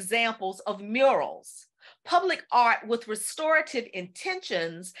many examples of murals, public art with restorative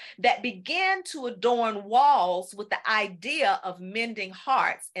intentions that began to adorn walls with the idea of mending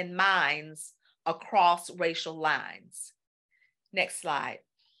hearts and minds across racial lines. Next slide.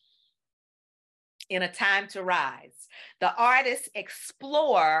 In A Time to Rise, the artists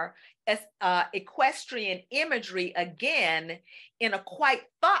explore equestrian imagery again in a quite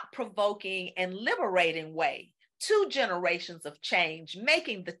thought-provoking and liberating way. 2 generations of change,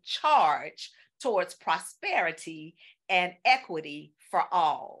 making the charge towards prosperity and equity for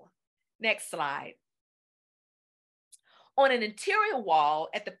all. Next slide. On an interior wall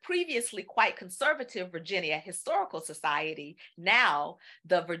at the previously quite conservative Virginia Historical Society, now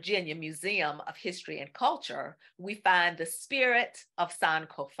the Virginia Museum of History and Culture, we find the Spirit of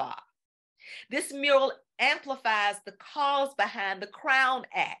Sankofa. This mural amplifies the cause behind the Crown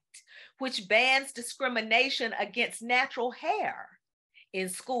Act, which bans discrimination against natural hair in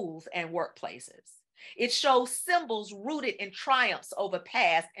schools and workplaces. It shows symbols rooted in triumphs over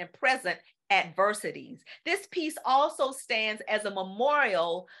past and present adversities. This piece also stands as a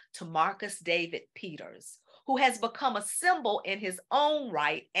memorial to Marcus David Peters, who has become a symbol in his own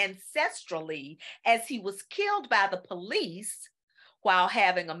right ancestrally, as he was killed by the police while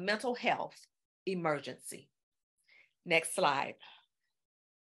having a mental health emergency. Next slide.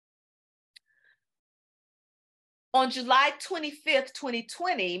 On July 25th,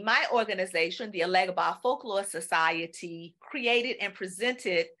 2020, my organization, the Alegaba Folklore Society, created and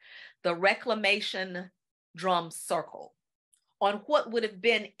presented the Reclamation Drum Circle on what would have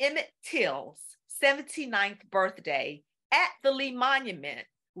been Emmett Till's 79th birthday at the Lee Monument,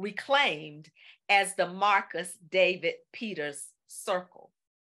 reclaimed as the Marcus David Peters Circle.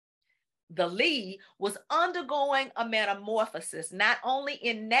 The Lee was undergoing a metamorphosis, not only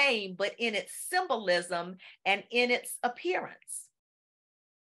in name, but in its symbolism and in its appearance.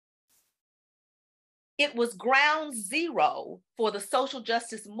 It was ground zero for the social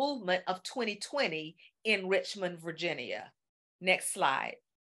justice movement of 2020 in Richmond, Virginia. Next slide.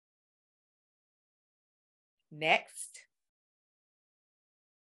 Next.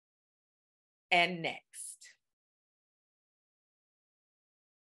 And next.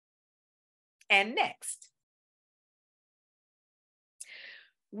 And next.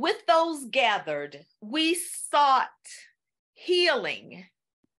 With those gathered, we sought healing,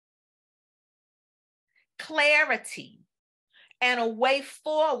 clarity, and a way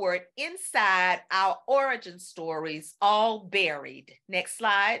forward inside our origin stories, all buried. Next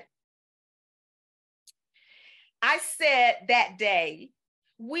slide. I said that day,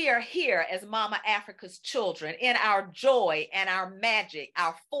 we are here as Mama Africa's children in our joy and our magic,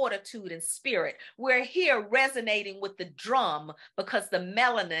 our fortitude and spirit. We're here resonating with the drum because the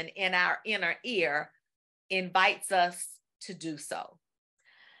melanin in our inner ear invites us to do so.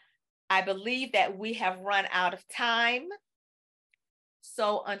 I believe that we have run out of time.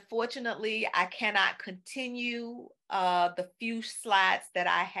 So unfortunately, I cannot continue the few slides that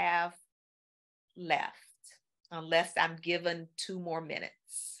I have left, unless I'm given 2 more minutes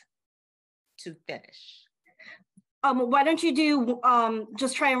to finish. Why don't you do,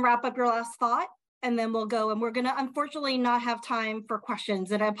 just try and wrap up your last thought, and then we'll go. And we're gonna unfortunately not have time for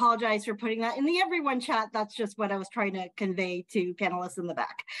questions. And I apologize for putting that in the everyone chat. That's just what I was trying to convey to panelists in the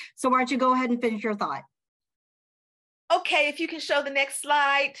back. So why don't you go ahead and finish your thought? Okay, if you can show the next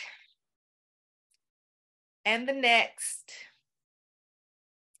slide. And the next.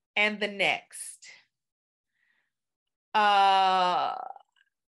 And the next.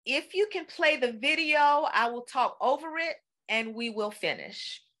 If you can play the video, I will talk over it and we will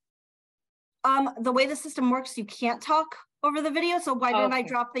finish. The way the system works, you can't talk over the video. So why don't I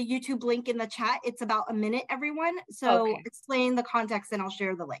drop the YouTube link in the chat? It's about a minute, everyone. So explain the context and I'll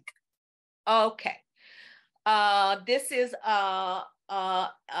share the link. Okay. This is an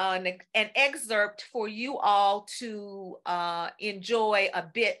excerpt for you all to enjoy a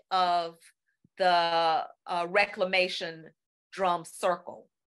bit of the Reclamation Drum Circle.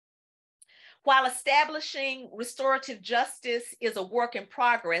 While establishing restorative justice is a work in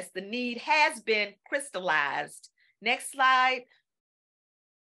progress, the need has been crystallized. Next slide,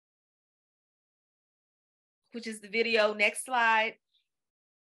 which is the video. Next slide.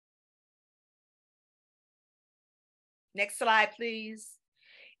 Next slide, please.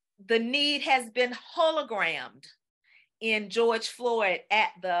 The need has been hologrammed in George Floyd at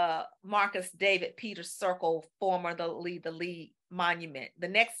the Marcus David Peters Circle, formerly the Lee Monument. The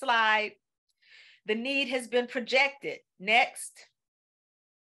next slide. The need has been projected. Next.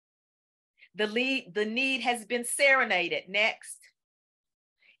 The need has been serenaded. Next.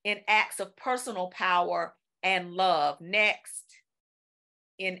 In acts of personal power and love. Next.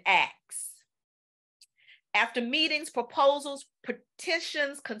 In acts. After meetings, proposals,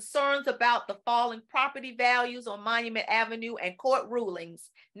 petitions, concerns about the falling property values on Monument Avenue and court rulings.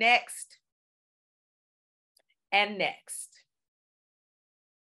 Next. And next.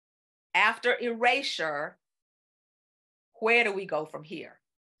 After erasure, where do we go from here?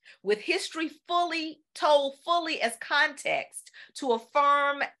 With history told fully as context to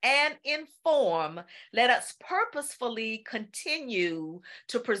affirm and inform, let us purposefully continue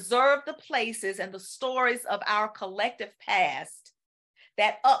to preserve the places and the stories of our collective past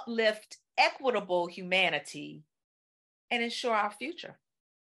that uplift equitable humanity and ensure our future.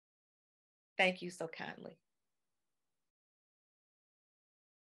 Thank you so kindly.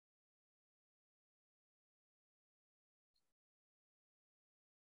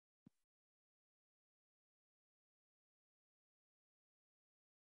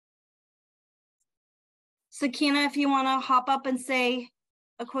 Sakina, if you want to hop up and say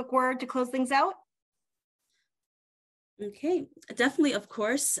a quick word to close things out. Okay, definitely, of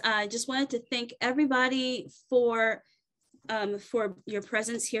course. I just wanted to thank everybody for your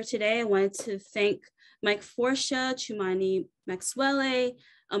presence here today. I wanted to thank Mike Forsha, Chumani Maxwell,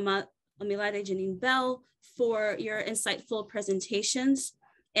 Amilade Janine Bell for your insightful presentations.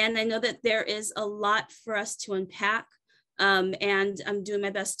 And I know that there is a lot for us to unpack. And I'm doing my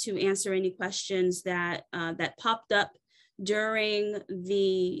best to answer any questions that popped up during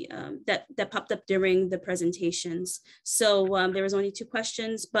the presentations. So there was only 2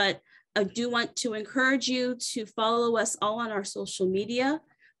 questions, but I do want to encourage you to follow us all on our social media.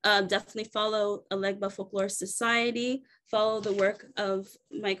 Definitely follow Alegba Folklore Society, follow the work of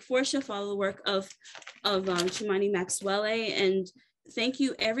Mike Forsha, follow the work of Chumani Maxwell, and thank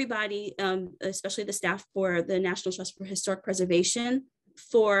you everybody, especially the staff for the National Trust for Historic Preservation,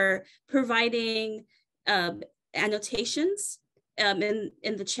 for providing annotations in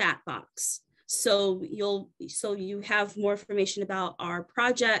the chat box. So you have more information about our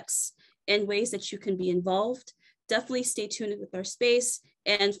projects and ways that you can be involved. Definitely stay tuned with our space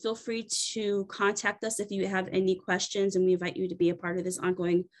and feel free to contact us if you have any questions, and we invite you to be a part of this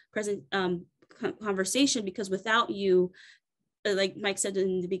ongoing conversation, because without you, like Mike said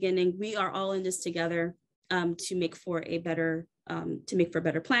in the beginning, we are all in this together to make for a better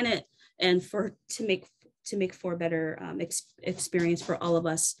planet and to make for a better experience for all of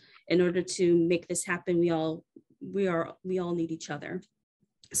us. In order to make this happen, we all need each other.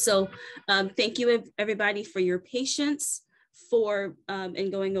 So thank you everybody for your patience, for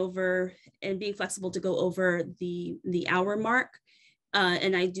and going over and being flexible to go over the hour mark.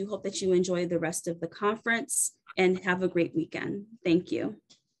 And I do hope that you enjoy the rest of the conference and have a great weekend. Thank you.